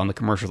anyways on the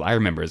commercials I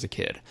remember as a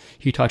kid.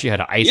 He taught you how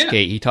to ice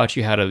skate. He taught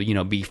you how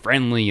to, be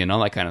friendly and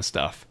all that kind of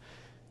stuff.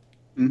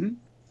 Mm-hmm.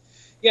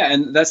 Yeah,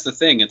 and that's the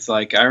thing. It's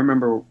like, I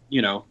remember,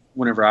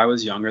 whenever I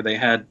was younger, they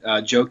had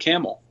Joe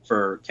Camel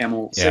for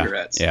Camel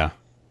cigarettes. Yeah.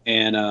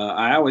 And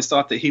I always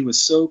thought that he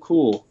was so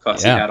cool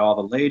because he had all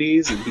the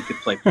ladies and he could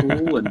play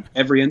pool and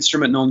every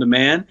instrument known to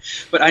man.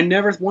 But I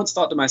never once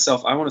thought to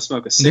myself, I want to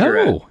smoke a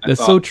cigarette. No,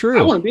 that's so true.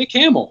 I want to be a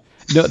camel.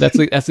 No,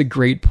 that's a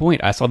great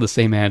point. I saw the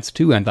same ads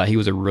too, and thought he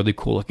was a really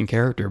cool looking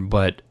character.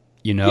 But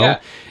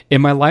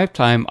in my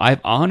lifetime,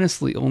 I've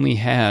honestly only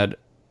had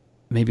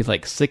maybe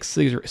like 6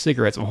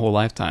 cigarettes my whole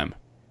lifetime.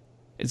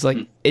 It's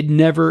like it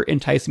never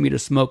enticed me to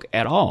smoke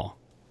at all.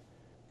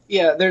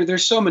 Yeah,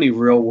 there's so many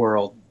real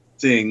world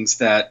things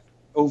that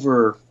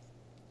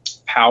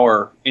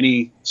overpower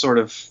any sort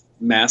of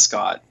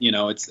mascot.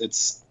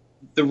 It's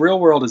the real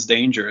world is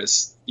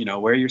dangerous.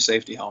 Wear your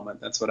safety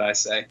helmet. That's what I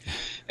say.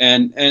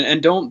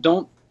 And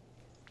don't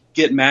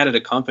get mad at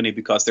a company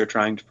because they're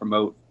trying to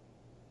promote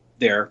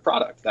their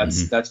product.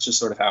 That's just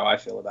sort of how I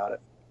feel about it.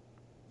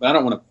 But I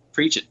don't want to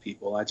preach at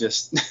people. I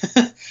just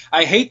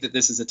I hate that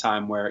this is a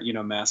time where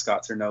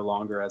mascots are no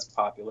longer as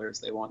popular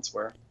as they once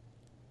were.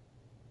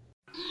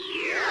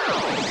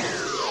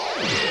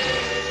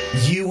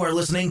 You are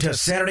listening to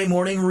Saturday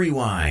Morning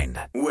Rewind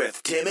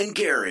with Tim and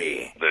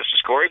Gary. This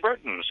is Corey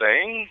Burton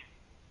saying,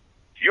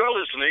 you're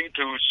listening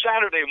to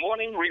Saturday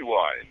Morning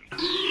Rewind.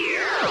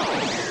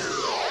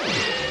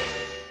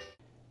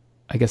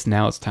 I guess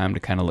now it's time to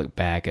kind of look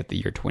back at the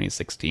year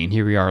 2016.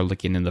 Here we are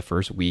looking in the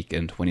first week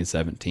in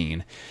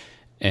 2017.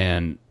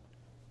 And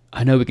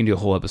I know we can do a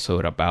whole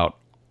episode about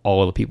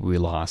all the people we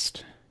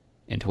lost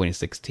in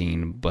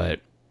 2016,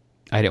 but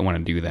I didn't want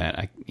to do that.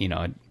 I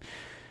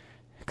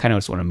kind of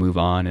just want to move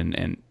on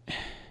and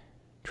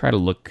try to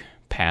look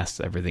past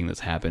everything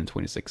that's happened in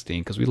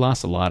 2016, because we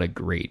lost a lot of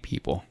great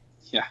people.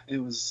 Yeah, it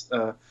was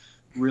a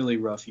really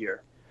rough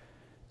year.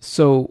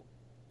 So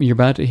you're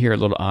about to hear a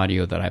little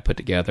audio that I put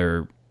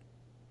together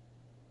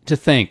to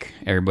thank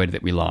everybody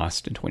that we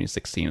lost in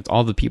 2016. It's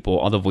all the people,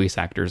 all the voice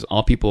actors,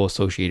 all people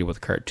associated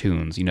with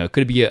cartoons. You know, it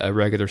could be a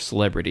regular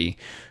celebrity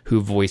who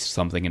voiced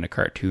something in a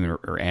cartoon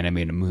or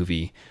animated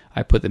movie.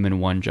 I put them in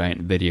one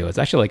giant video. It's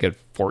actually like a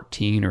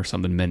 14 or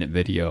something minute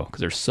video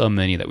because there's so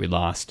many that we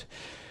lost.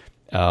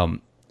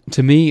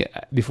 To me,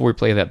 before we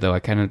play that though, I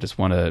kind of just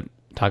want to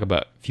talk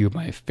about a few of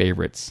my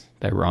favorites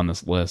that were on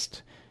this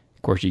list.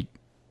 Of course, you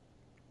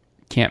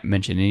can't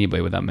mention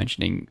anybody without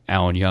mentioning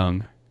Alan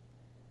Young.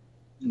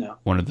 No.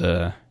 One of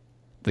the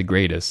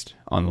greatest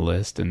on the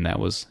list, and that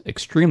was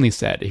extremely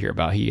sad to hear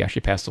about. He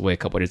actually passed away a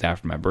couple of days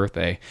after my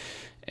birthday,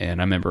 and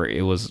I remember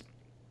it was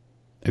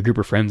a group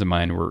of friends of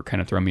mine were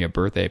kind of throwing me a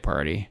birthday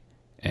party,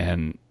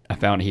 and I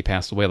found he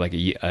passed away like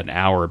an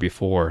hour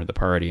before the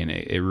party, and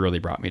it really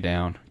brought me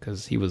down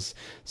because he was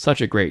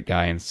such a great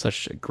guy and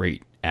such a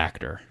great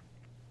actor.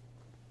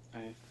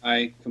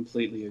 I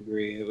completely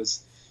agree. It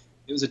was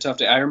a tough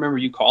day. I remember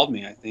you called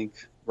me, I think,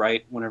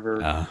 right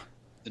whenever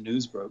the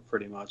news broke,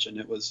 pretty much, and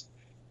it was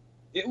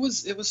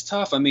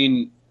tough. I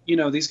mean, you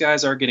know, these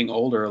guys are getting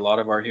older. A lot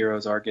of our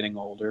heroes are getting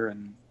older,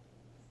 and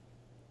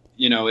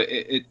you know,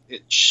 it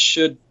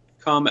should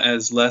come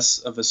as less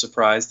of a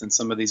surprise than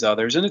some of these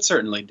others, and it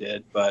certainly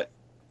did, but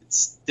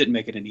it didn't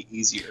make it any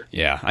easier.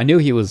 Yeah, I knew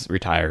he was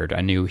retired.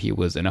 I knew he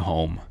was in a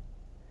home,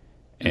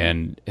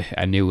 and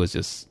I knew it was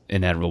just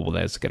inevitable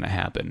that it's going to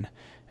happen.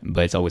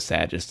 But it's always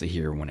sad just to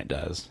hear when it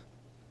does.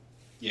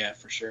 Yeah,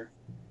 for sure.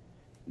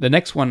 The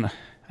next one,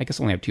 I guess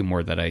I only have two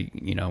more that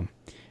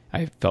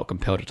I felt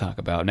compelled to talk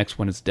about. Next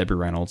one is Debbie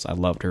Reynolds. I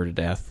loved her to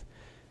death.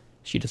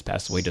 She just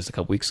passed away just a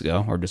couple weeks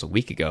ago, or just a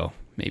week ago,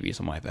 maybe,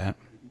 something like that.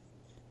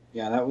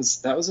 Yeah, that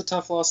was a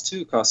tough loss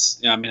too, cause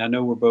I mean, I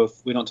know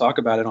we don't talk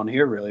about it on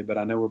here really, but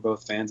I know we're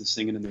both fans of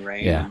Singing in the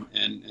Rain,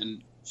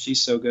 and she's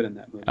so good in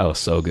that movie. Oh,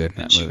 so good in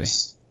that movie.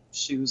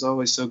 She was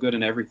always so good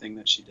in everything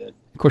that she did.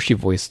 Of course, she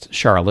voiced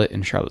Charlotte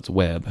in Charlotte's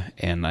Web,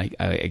 and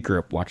I grew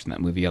up watching that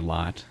movie a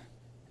lot.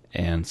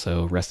 And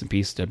so, rest in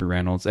peace, Debbie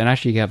Reynolds. And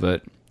actually, you have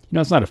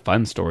it's not a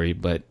fun story,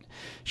 but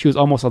she was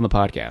almost on the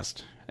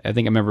podcast. I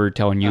think I remember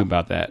telling you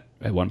about that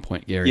at one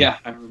point, Gary. Yeah,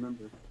 I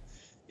remember.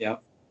 Yeah.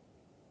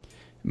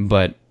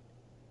 But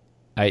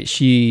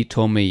she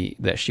told me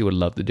that she would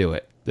love to do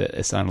it. That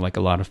it sounded like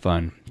a lot of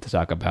fun to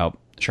talk about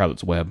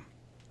Charlotte's Web.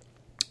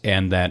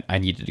 And that I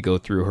needed to go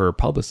through her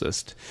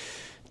publicist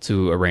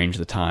to arrange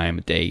the time,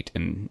 date,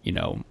 and,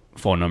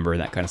 phone number and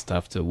that kind of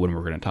stuff to when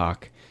we're going to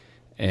talk.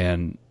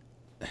 And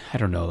I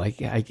don't know, like,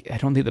 I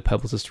don't think the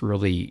publicist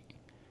really,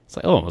 it's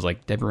like, it was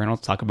like Debbie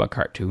Reynolds talk about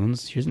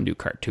cartoons. She doesn't do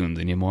cartoons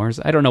anymore.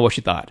 So I don't know what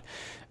she thought.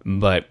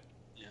 But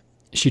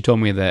she told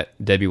me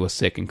that Debbie was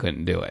sick and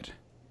couldn't do it,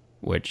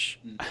 which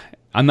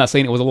I'm not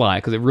saying it was a lie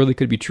because it really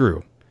could be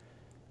true.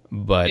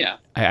 But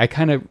I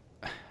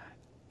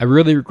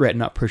really regret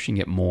not pushing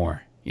it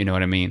more. You know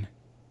what I mean?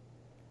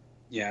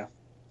 Yeah,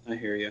 I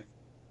hear you.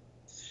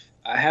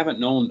 I haven't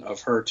known of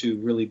her to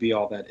really be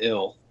all that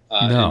ill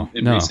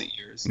in recent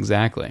years.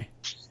 Exactly.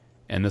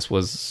 And this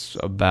was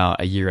about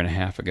a year and a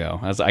half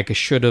ago. I was like, I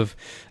should have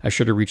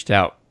reached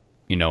out,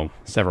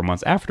 several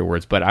months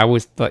afterwards. But I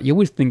always thought, you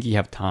always think you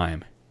have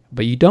time,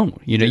 but you don't.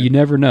 You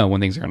never know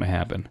when things are going to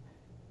happen.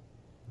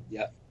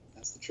 Yeah,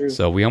 that's the truth.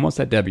 So we almost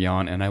had Debbie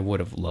on, and I would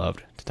have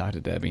loved to talk to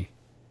Debbie.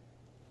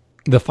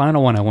 The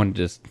final one I wanted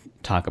to just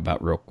talk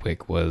about real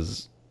quick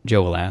was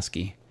Joe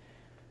Lasky,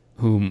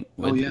 whom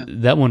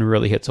that one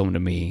really hits home to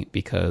me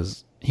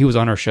because he was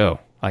on our show.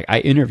 Like, I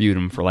interviewed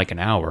him for like an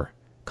hour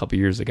a couple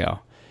years ago,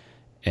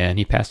 and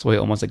he passed away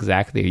almost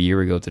exactly a year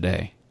ago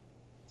today.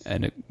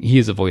 And he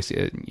is a voice,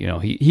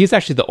 he is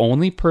actually the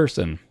only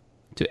person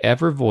to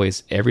ever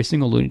voice every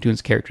single Looney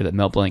Tunes character that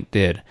Mel Blanc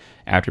did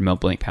after Mel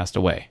Blanc passed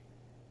away.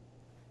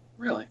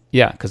 Really?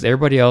 Yeah, because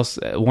everybody else,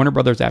 Warner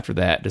Brothers after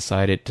that,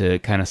 decided to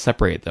kind of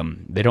separate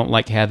them. They don't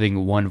like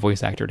having one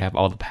voice actor to have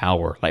all the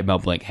power like Mel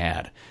Blanc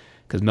had.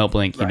 Because Mel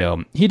Blanc,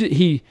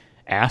 he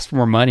asked for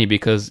more money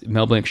because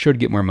Mel Blanc should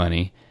get more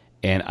money.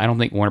 And I don't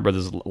think Warner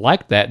Brothers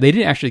liked that. They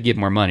didn't actually give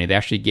more money. They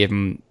actually gave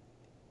him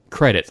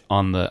credits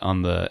on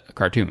the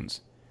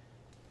cartoons.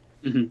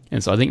 Mm-hmm.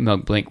 And so I think Mel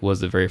Blanc was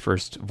the very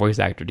first voice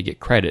actor to get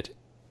credit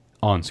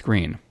on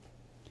screen.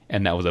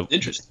 And that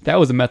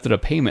was a method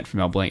of payment for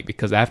Mel Blanc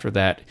because after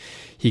that,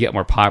 he got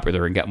more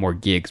popular and got more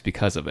gigs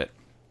because of it.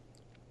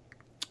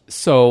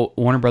 So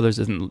Warner Brothers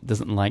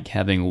doesn't like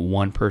having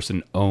one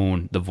person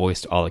own the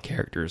voice to all the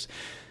characters.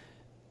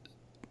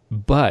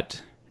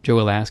 But Joe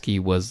Lasky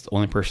was the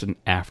only person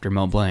after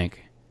Mel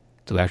Blanc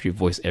to actually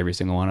voice every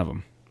single one of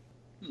them.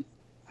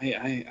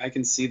 I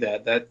can see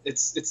that. That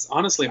it's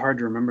honestly hard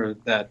to remember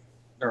that,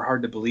 or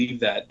hard to believe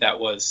that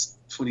was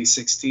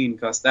 2016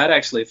 because that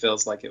actually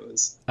feels like it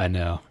was. I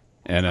know.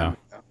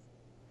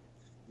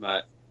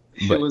 But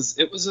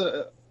it was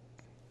a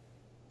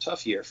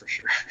tough year for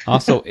sure.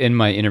 Also, in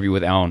my interview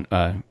with Joe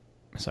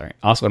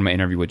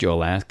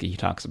Lasky, he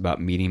talks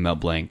about meeting Mel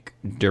Blanc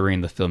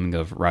during the filming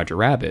of Roger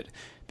Rabbit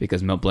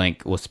because Mel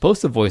Blanc was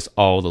supposed to voice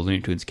all the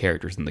Looney Tunes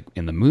characters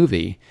in the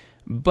movie,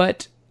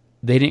 but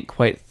they didn't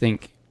quite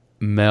think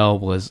Mel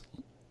was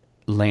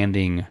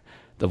landing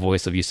the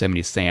voice of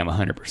Yosemite Sam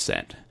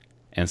 100%.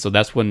 And so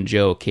that's when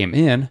Joe came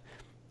in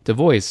to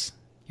voice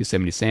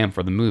Yosemite Sam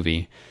for the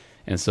movie.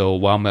 And so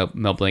while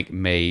Mel Blanc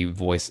may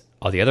voice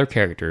all the other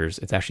characters,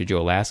 it's actually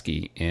Joe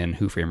Lasky in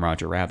Who Framed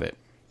Roger Rabbit.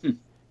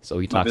 So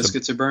he talks. My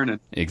biscuits are burning.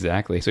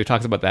 Exactly. So he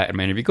talks about that in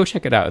my interview. Go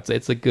check it out.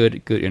 It's a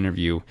good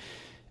interview.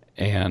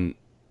 And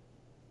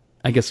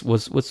I guess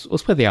let's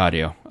play the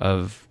audio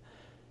of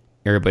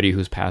everybody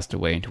who's passed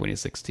away in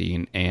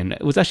 2016. And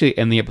it was actually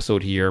in the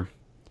episode here,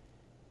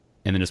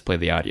 and then just play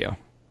the audio.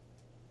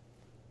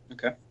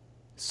 Okay.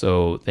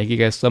 So thank you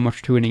guys so much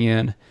for tuning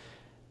in.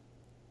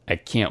 I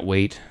can't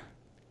wait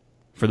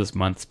for this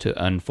month to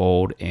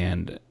unfold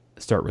and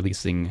start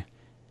releasing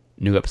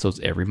new episodes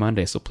every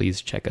Monday. So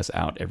please check us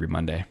out every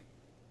Monday.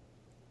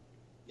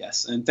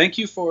 Yes, and thank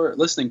you for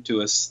listening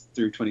to us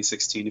through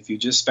 2016. If you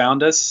just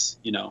found us,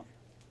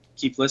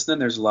 keep listening.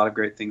 There's a lot of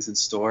great things in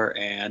store,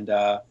 and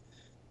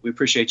we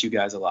appreciate you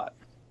guys a lot.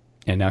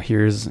 And now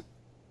here's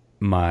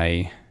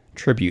my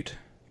tribute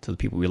to the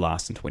people we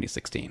lost in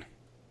 2016.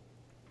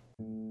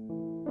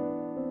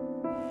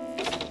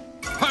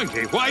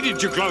 Punky, why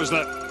did you close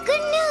that? Good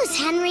news,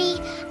 Henry.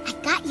 I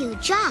got you a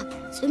job,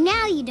 so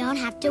now you don't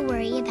have to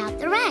worry about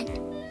the rent.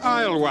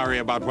 I'll worry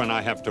about when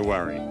I have to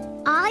worry.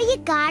 All you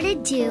gotta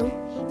do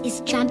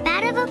is jump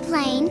out of a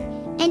plane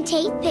and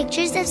take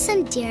pictures of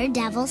some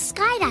daredevil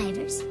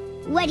skydivers.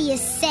 What do you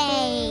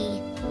say?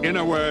 In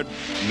a word,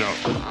 no.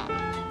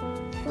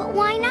 But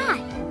why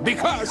not?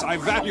 Because I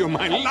value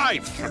my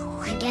life.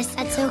 I guess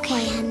that's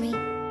okay, Henry.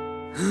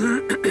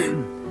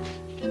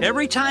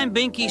 Every time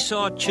Binky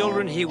saw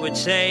children, he would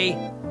say,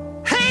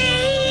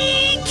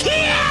 "Hey,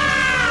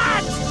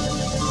 kids!"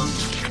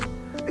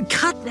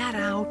 Cut that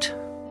out.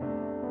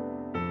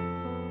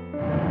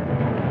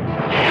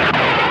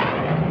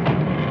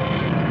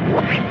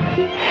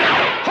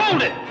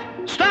 Hold it!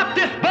 Stop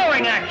this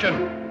boring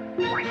action!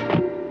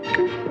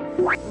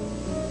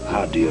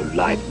 How do you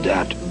like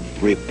that?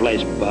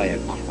 Replaced by a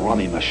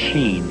crummy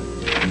machine.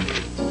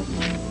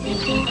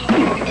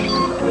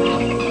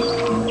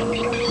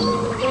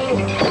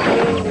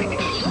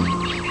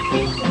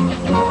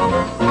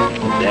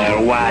 There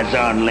was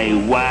only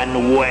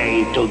one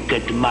way to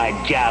get my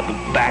job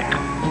back.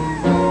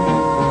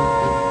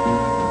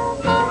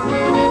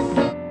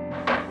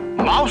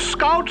 Mouse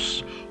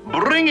Scouts,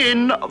 bring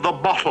in the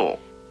bottle.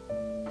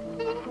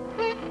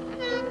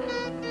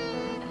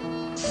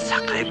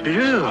 Sacré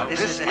bleu,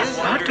 this is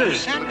bottle.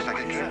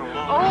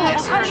 Oh,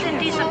 wo kommt denn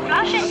diese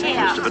Flasche her?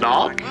 Mr.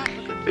 Bernard,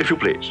 if you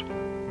please.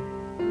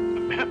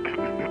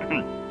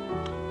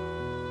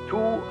 To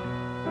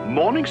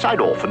Morningside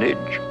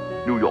Orphanage,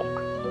 New York.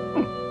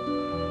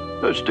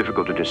 It's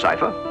difficult to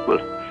decipher.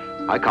 Well,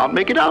 I can't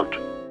make it out.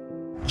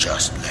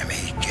 Just let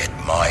me get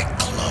my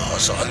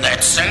claws on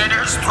that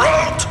senator's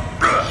throat.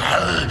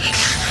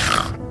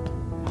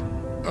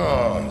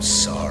 Oh, I'm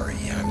sorry.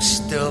 I'm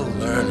still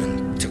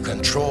learning to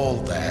control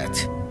that.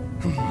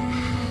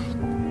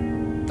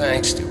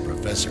 Thanks to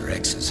Professor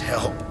X's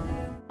help.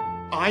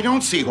 I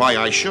don't see why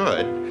I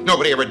should.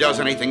 Nobody ever does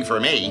anything for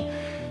me.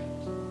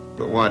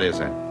 But what is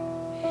it?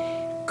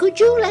 Could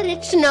you let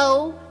it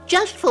snow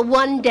just for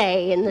one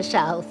day in the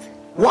South?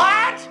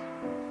 What?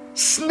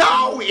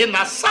 Snow in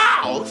the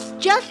South?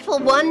 Just for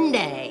one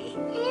day.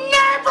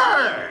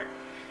 Never!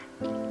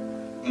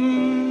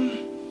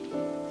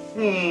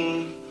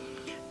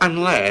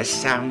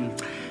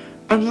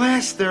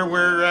 Unless there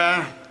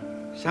were,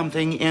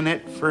 something in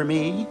it for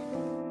me.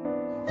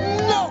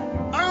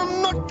 No,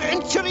 I'm not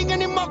answering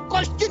any more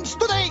questions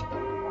today.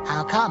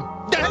 How come?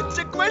 That's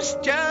a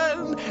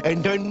question,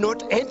 and I'm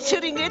not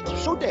answering it,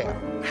 so there.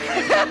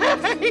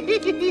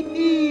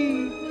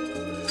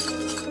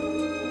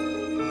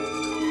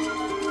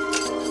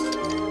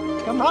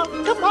 Come out,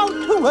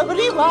 whoever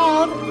you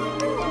are.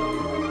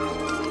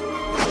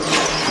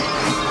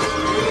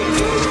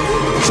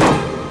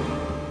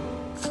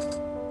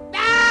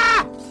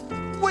 Ah!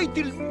 Wait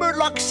till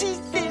Murloc sees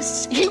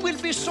this. He will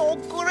be so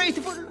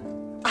grateful.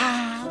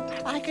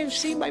 I can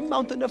see my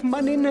mountain of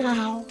money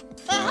now.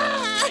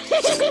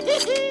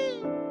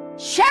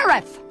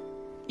 Sheriff!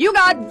 You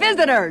got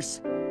visitors!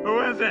 Who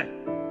is it?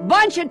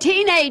 Bunch of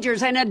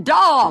teenagers and a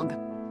dog.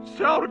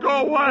 Tell her to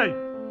go away.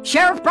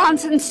 Sheriff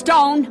Bronson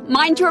Stone,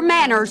 mind your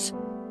manners.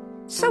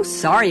 So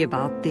sorry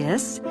about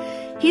this.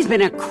 He's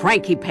been a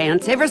cranky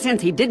pants ever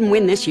since he didn't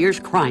win this year's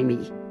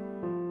Crimey.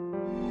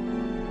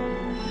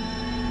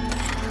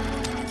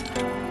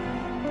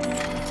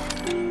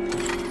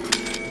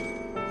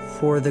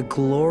 For the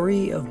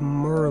glory of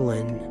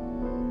Merlin,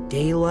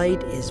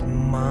 daylight is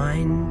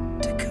mine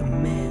to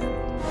command.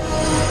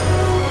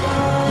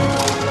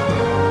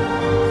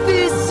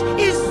 This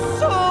is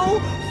so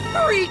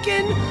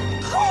freaking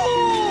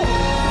cool!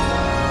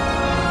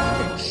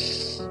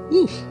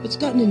 Oof, what's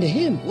gotten into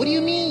him? What do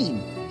you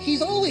mean?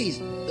 He's always,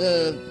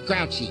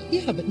 grouchy.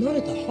 Yeah, but not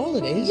at the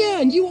holidays. Yeah,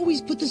 and you always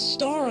put the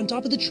star on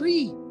top of the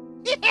tree.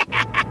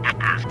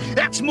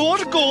 That's more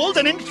gold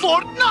than in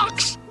Fort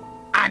Knox!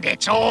 And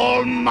it's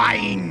all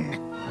mine!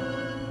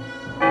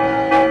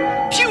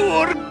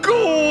 Pure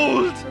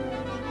gold!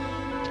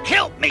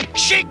 Help me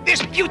shake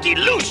this beauty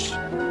loose!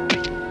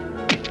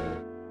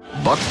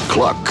 Buck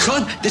Cluck.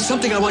 Son, there's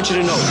something I want you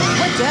to know.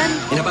 What, Dad?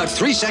 In about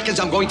 3 seconds,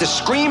 I'm going to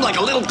scream like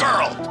a little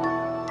girl.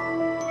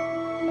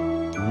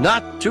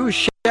 Not too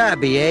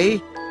shabby, eh?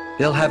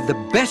 They'll have the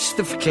best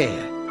of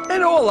care.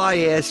 And all I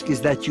ask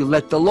is that you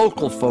let the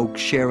local folks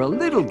share a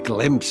little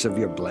glimpse of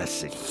your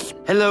blessing.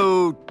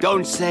 Hello,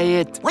 don't say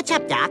it. What's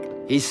up, Doc?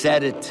 He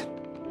said it.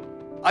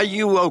 Are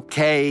you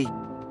okay?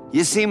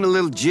 You seem a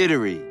little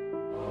jittery.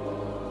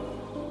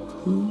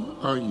 Who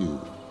are you?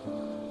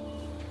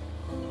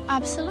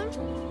 Absalom?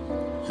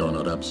 You're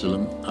not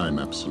Absalom, I'm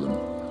Absalom.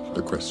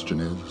 The question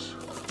is,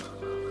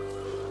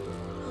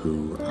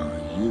 who are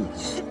you?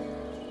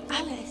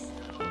 Alice.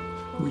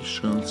 We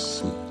shall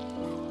see.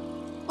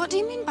 What do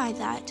you mean by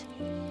that?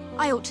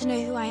 I ought to know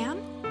who I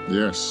am?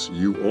 Yes,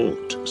 you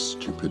ought,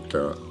 stupid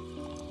girl.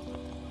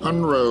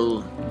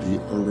 Unroll the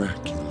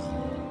oraculum.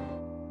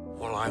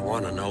 All I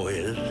want to know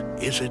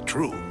is it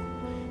true?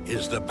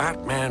 Is the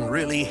Batman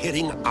really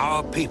hitting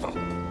our people?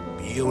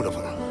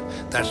 Beautiful.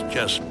 That's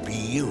just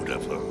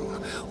beautiful.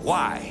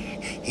 Why?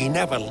 He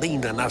never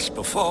leaned on us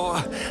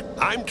before.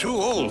 I'm too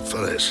old for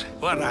this.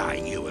 What are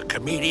you, a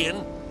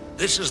comedian?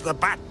 This is the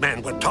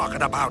Batman we're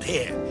talking about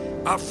here.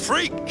 A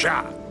freak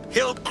job.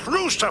 He'll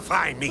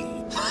crucify me.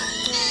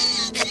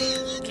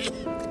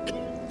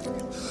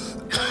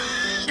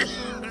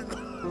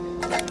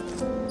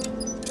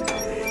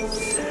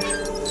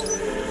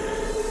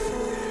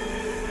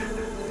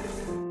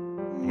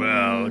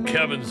 Well,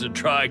 Kevin's a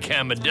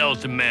Tri-Gamma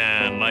Delta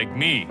man like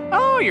me.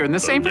 Oh, you're in the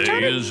same day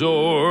fraternity? is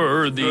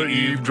o'er, the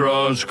eve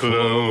draws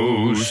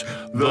close,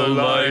 the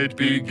light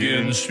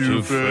begins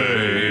to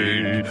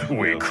fade.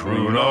 We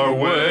croon our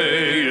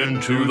way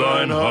into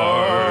thine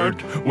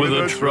heart with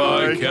a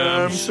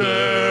Tri-Cam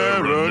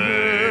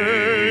serenade.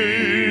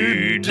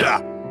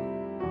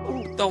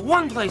 The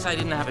one place I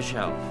didn't have a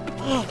show.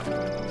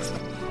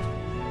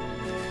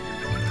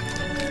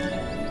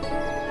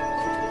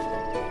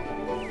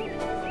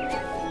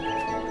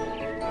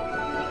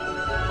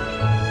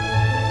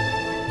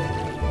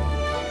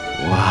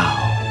 Wow.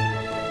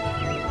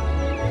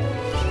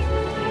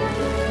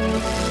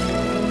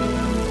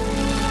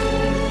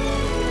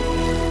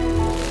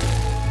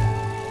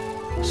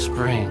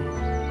 Spring.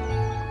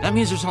 That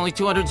means there's only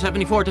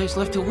 274 days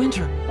left till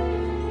winter.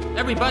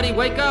 Everybody,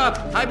 wake up!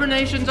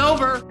 Hibernation's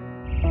over!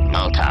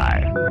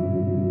 Moltar.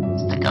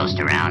 Is the ghost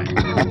around?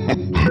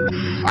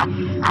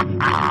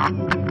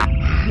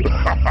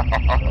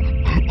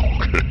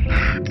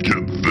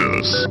 Get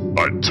this.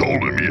 I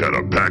told him he had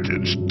a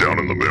package down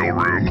in the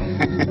mailroom.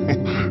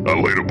 I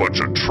laid a bunch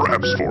of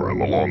traps for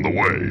him along the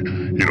way,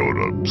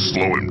 to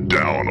slow him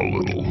down a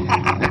little.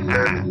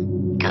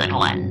 Good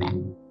one.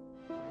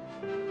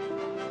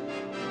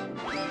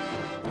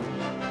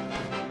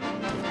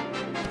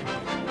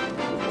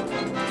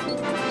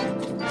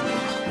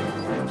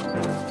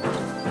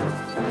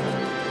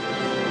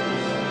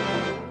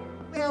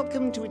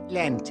 Welcome to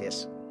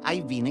Atlantis.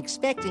 I've been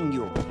expecting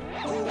you.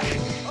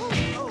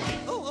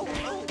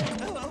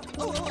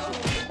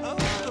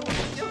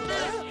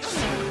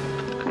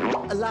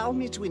 Allow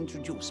me to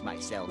introduce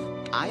myself.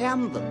 I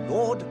am the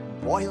Lord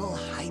Royal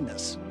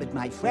Highness, but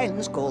my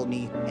friends call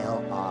me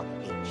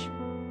LRH.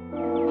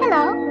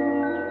 Hello.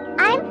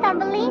 I'm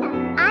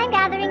Thumbelina. I'm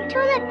gathering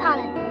tulip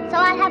pollen, so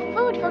I'll have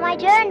food for my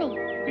journey.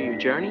 For your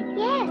journey?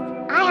 Yes,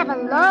 I have a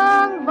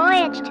long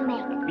voyage to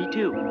make. Me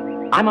too.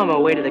 I'm on my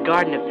way to the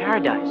Garden of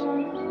Paradise.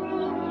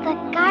 The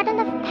Garden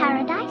of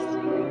Paradise?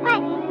 Why,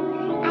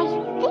 I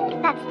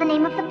think that's the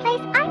name of the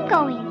place I'm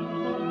going.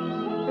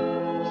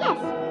 Yes.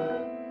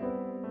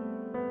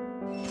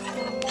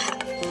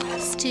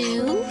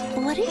 Stu,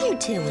 what are you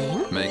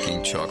doing?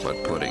 Making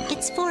chocolate pudding.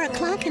 It's 4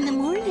 o'clock in the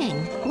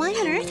morning. Why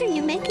on earth are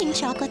you making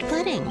chocolate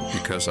pudding?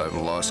 Because I've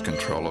lost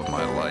control of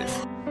my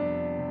life.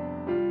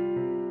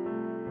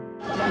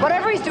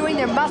 Whatever he's doing,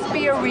 there must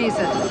be a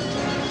reason.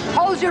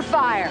 Hold your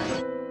fire.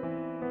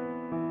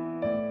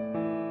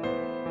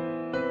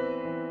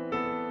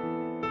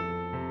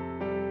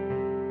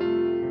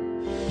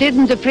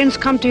 Didn't the prince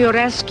come to your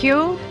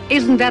rescue?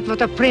 Isn't that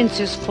what a prince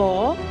is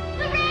for?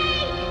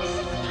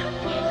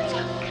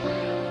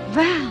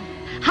 Well,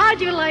 how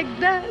do you like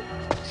that?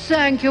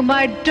 Thank you,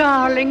 my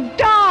darling,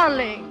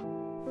 darling.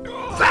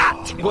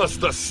 That was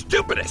the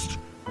stupidest,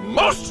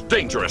 most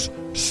dangerous,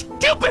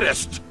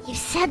 stupidest! You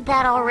said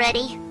that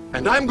already.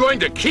 And I'm going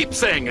to keep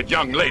saying it,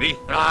 young lady.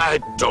 I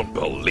don't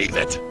believe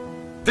it.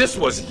 This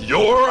was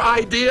your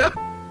idea?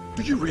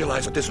 Do you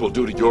realize what this will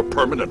do to your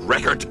permanent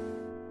record?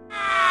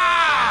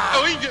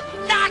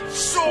 Not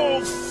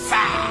so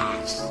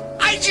fast.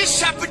 I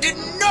just happen to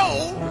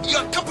know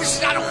your compass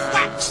is out of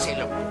whack,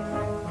 Sailor.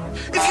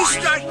 If you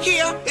start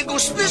here and go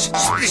splish,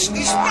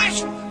 splishly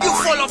splash, you'll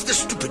fall off the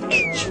stupid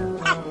edge.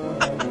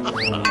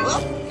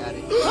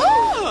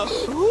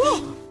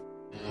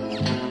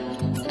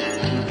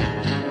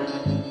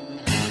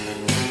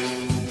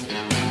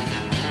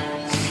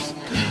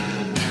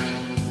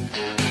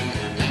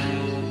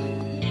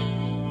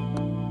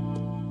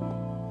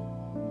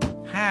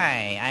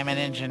 Hi, I'm an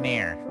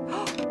engineer.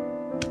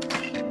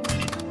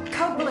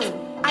 Code blue.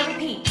 I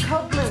repeat,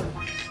 code blue.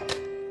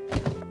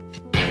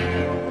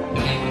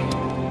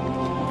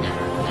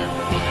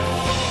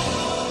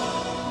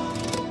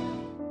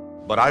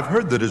 but I've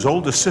heard that his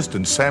old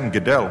assistant, Sam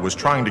Goodell, was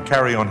trying to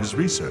carry on his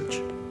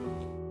research.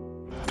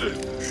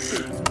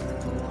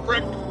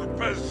 Rick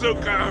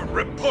Bazooka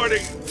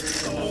reporting.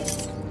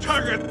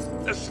 Target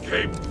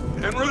escape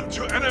en route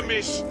to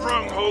enemy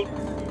stronghold.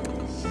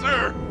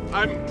 Sir,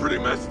 I'm pretty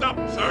messed up,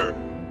 sir.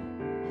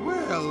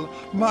 Well,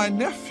 my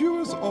nephew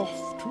is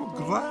off to a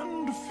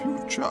grand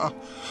future.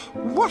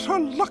 What a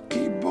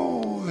lucky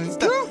boy.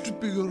 Don't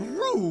be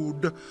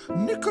rude.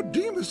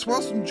 Nicodemus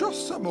wasn't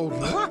just some old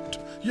rat,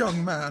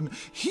 young man.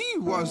 He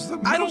was the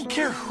I don't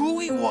care who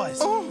he was.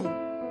 Oh.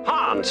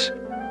 Hans,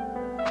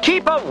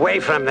 keep away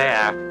from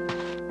there.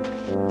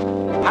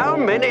 How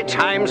many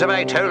times have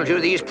I told you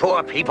these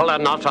poor people are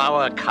not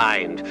our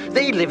kind?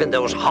 They live in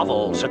those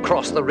hovels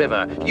across the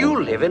river.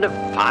 You live in a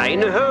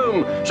fine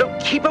home, so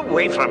keep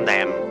away from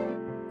them.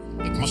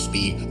 It must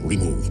be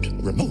removed.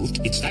 Removed?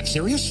 It's that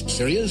serious?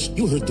 Serious?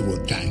 You heard the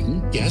word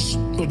dang, yes?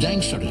 Well,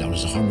 dang started out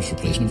as a harmless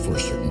replacement for a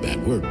certain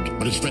bad word,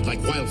 but it spread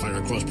like wildfire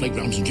across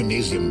playgrounds and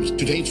gymnasiums.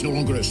 Today, it's no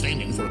longer a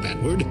stand-in for a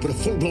bad word, but a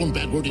full-blown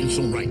bad word in its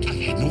own right. I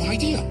had no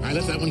idea. I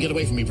let that one get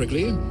away from me,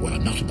 Prickly. Well,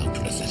 I'm not about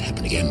to let that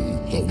happen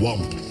again. The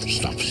womp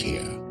stops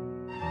here.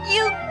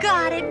 You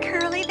got it,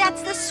 Curly.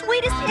 That's the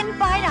sweetest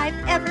invite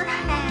I've ever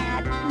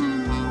had.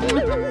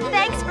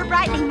 Thanks for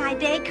brightening my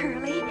day,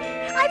 Curly.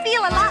 I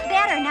feel a lot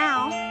better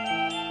now.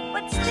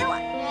 But still,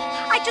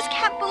 I just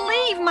can't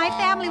believe my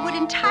family would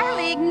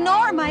entirely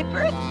ignore my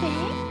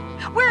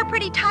birthday. We're a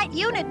pretty tight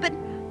unit, but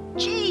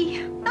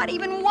gee, not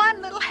even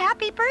one little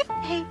happy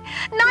birthday.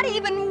 Not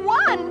even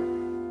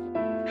one.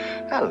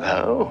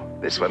 Hello.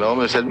 This one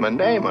almost had my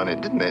name on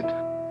it, didn't it?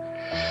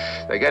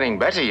 They're getting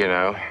better, you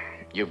know.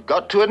 You've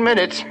got to admit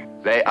it.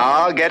 They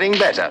are getting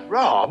better.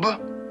 Rob?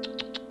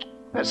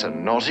 That's a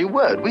naughty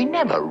word. We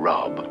never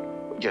rob.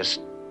 We just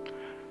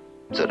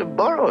sort of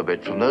borrow a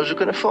bit from those who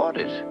can afford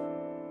it.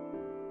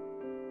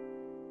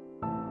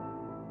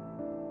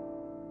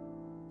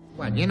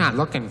 What, you're not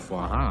looking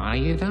for her, are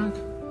you, Doc?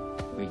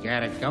 We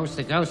got a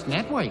ghost-to-ghost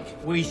network.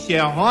 We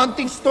share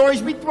haunting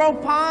stories, we throw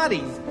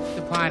parties.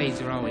 The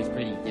parties are always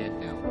pretty good,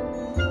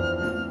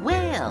 though.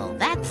 Well,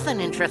 that's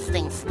an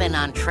interesting spin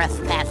on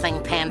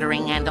trespassing,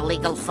 pandering, and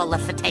illegal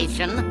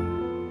solicitation.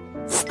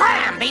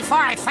 Scram before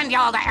I send you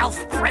all to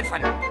elf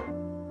prison!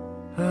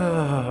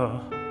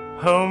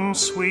 Home,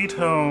 sweet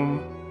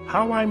home.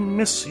 How I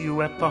miss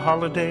you at the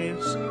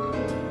holidays.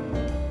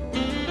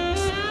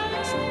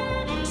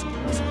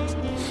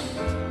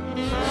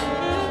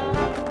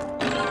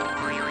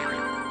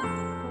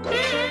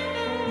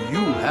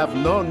 You have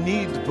no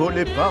need pour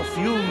le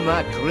perfume,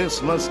 my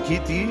Christmas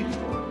kitty.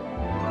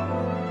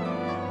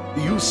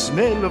 You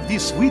smell of the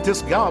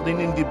sweetest garden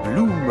in the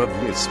bloom of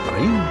the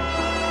spring.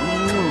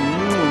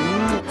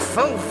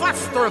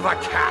 Sylvester the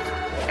cat,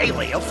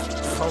 alias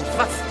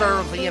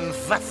Sylvester the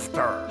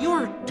investor.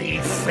 You're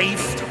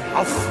deceased,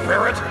 a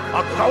spirit,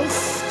 a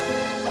ghost?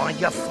 Why,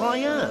 yes, I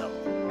am.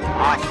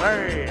 I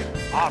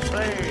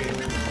say,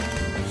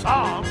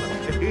 some.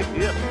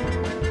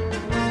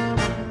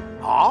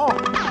 Huh?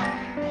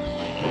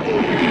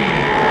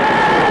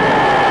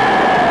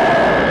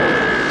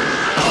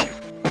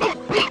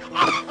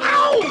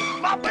 Ow!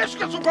 My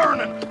biscuits are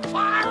burning!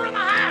 Fire in the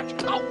hatch!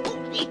 Oh,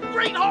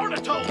 green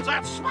hornetoads,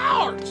 that's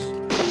smart!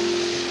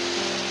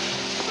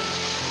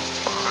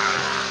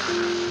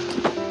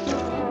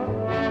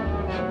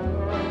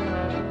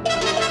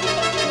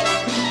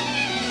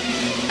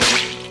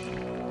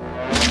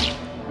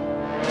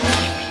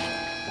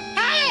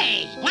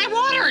 Hey! My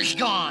water's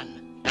gone!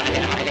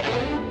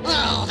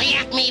 Oh, the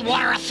Acme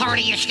Water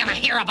Authority is gonna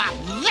hear about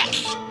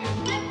this!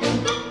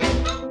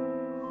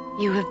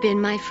 You have been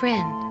my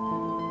friend.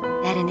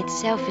 That in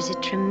itself is a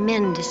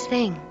tremendous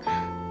thing.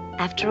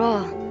 After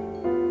all,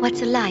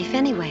 what's a life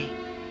anyway?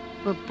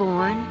 We're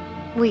born,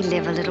 we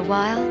live a little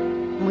while,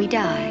 and we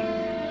die.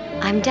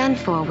 I'm done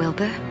for,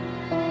 Wilbur.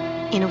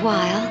 In a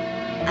while,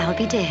 I'll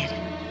be dead.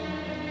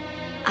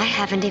 I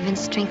haven't even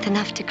strength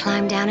enough to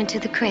climb down into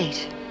the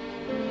crate.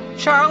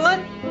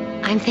 Charlotte?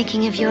 I'm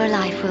thinking of your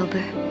life,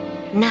 Wilbur.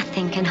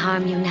 Nothing can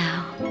harm you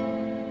now.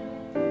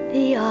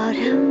 The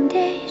autumn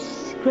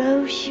days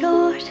grow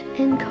short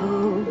and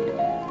cold.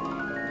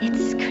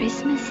 It's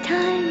Christmas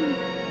time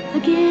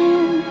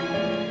again.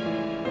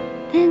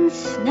 Then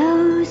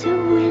snows of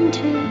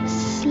winter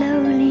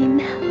slowly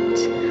melt.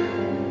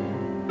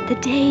 The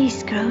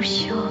days grow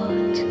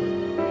short,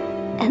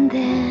 and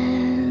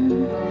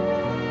then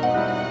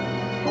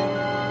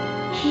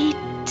he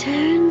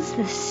turns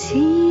the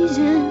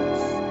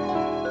seasons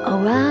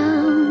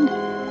around,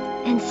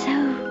 and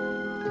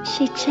so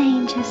she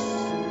changes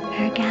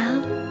her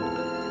gown.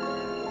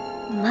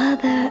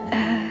 Mother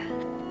Earth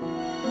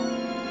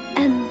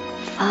and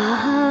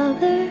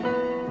Father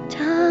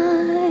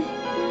Time,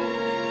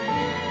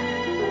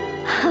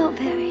 how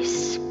very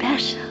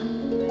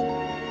special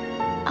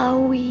are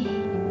we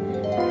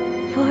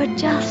for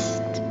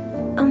just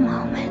a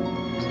moment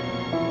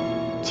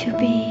to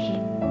be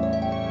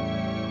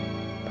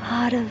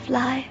part of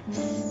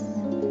life's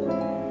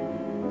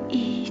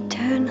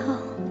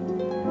eternal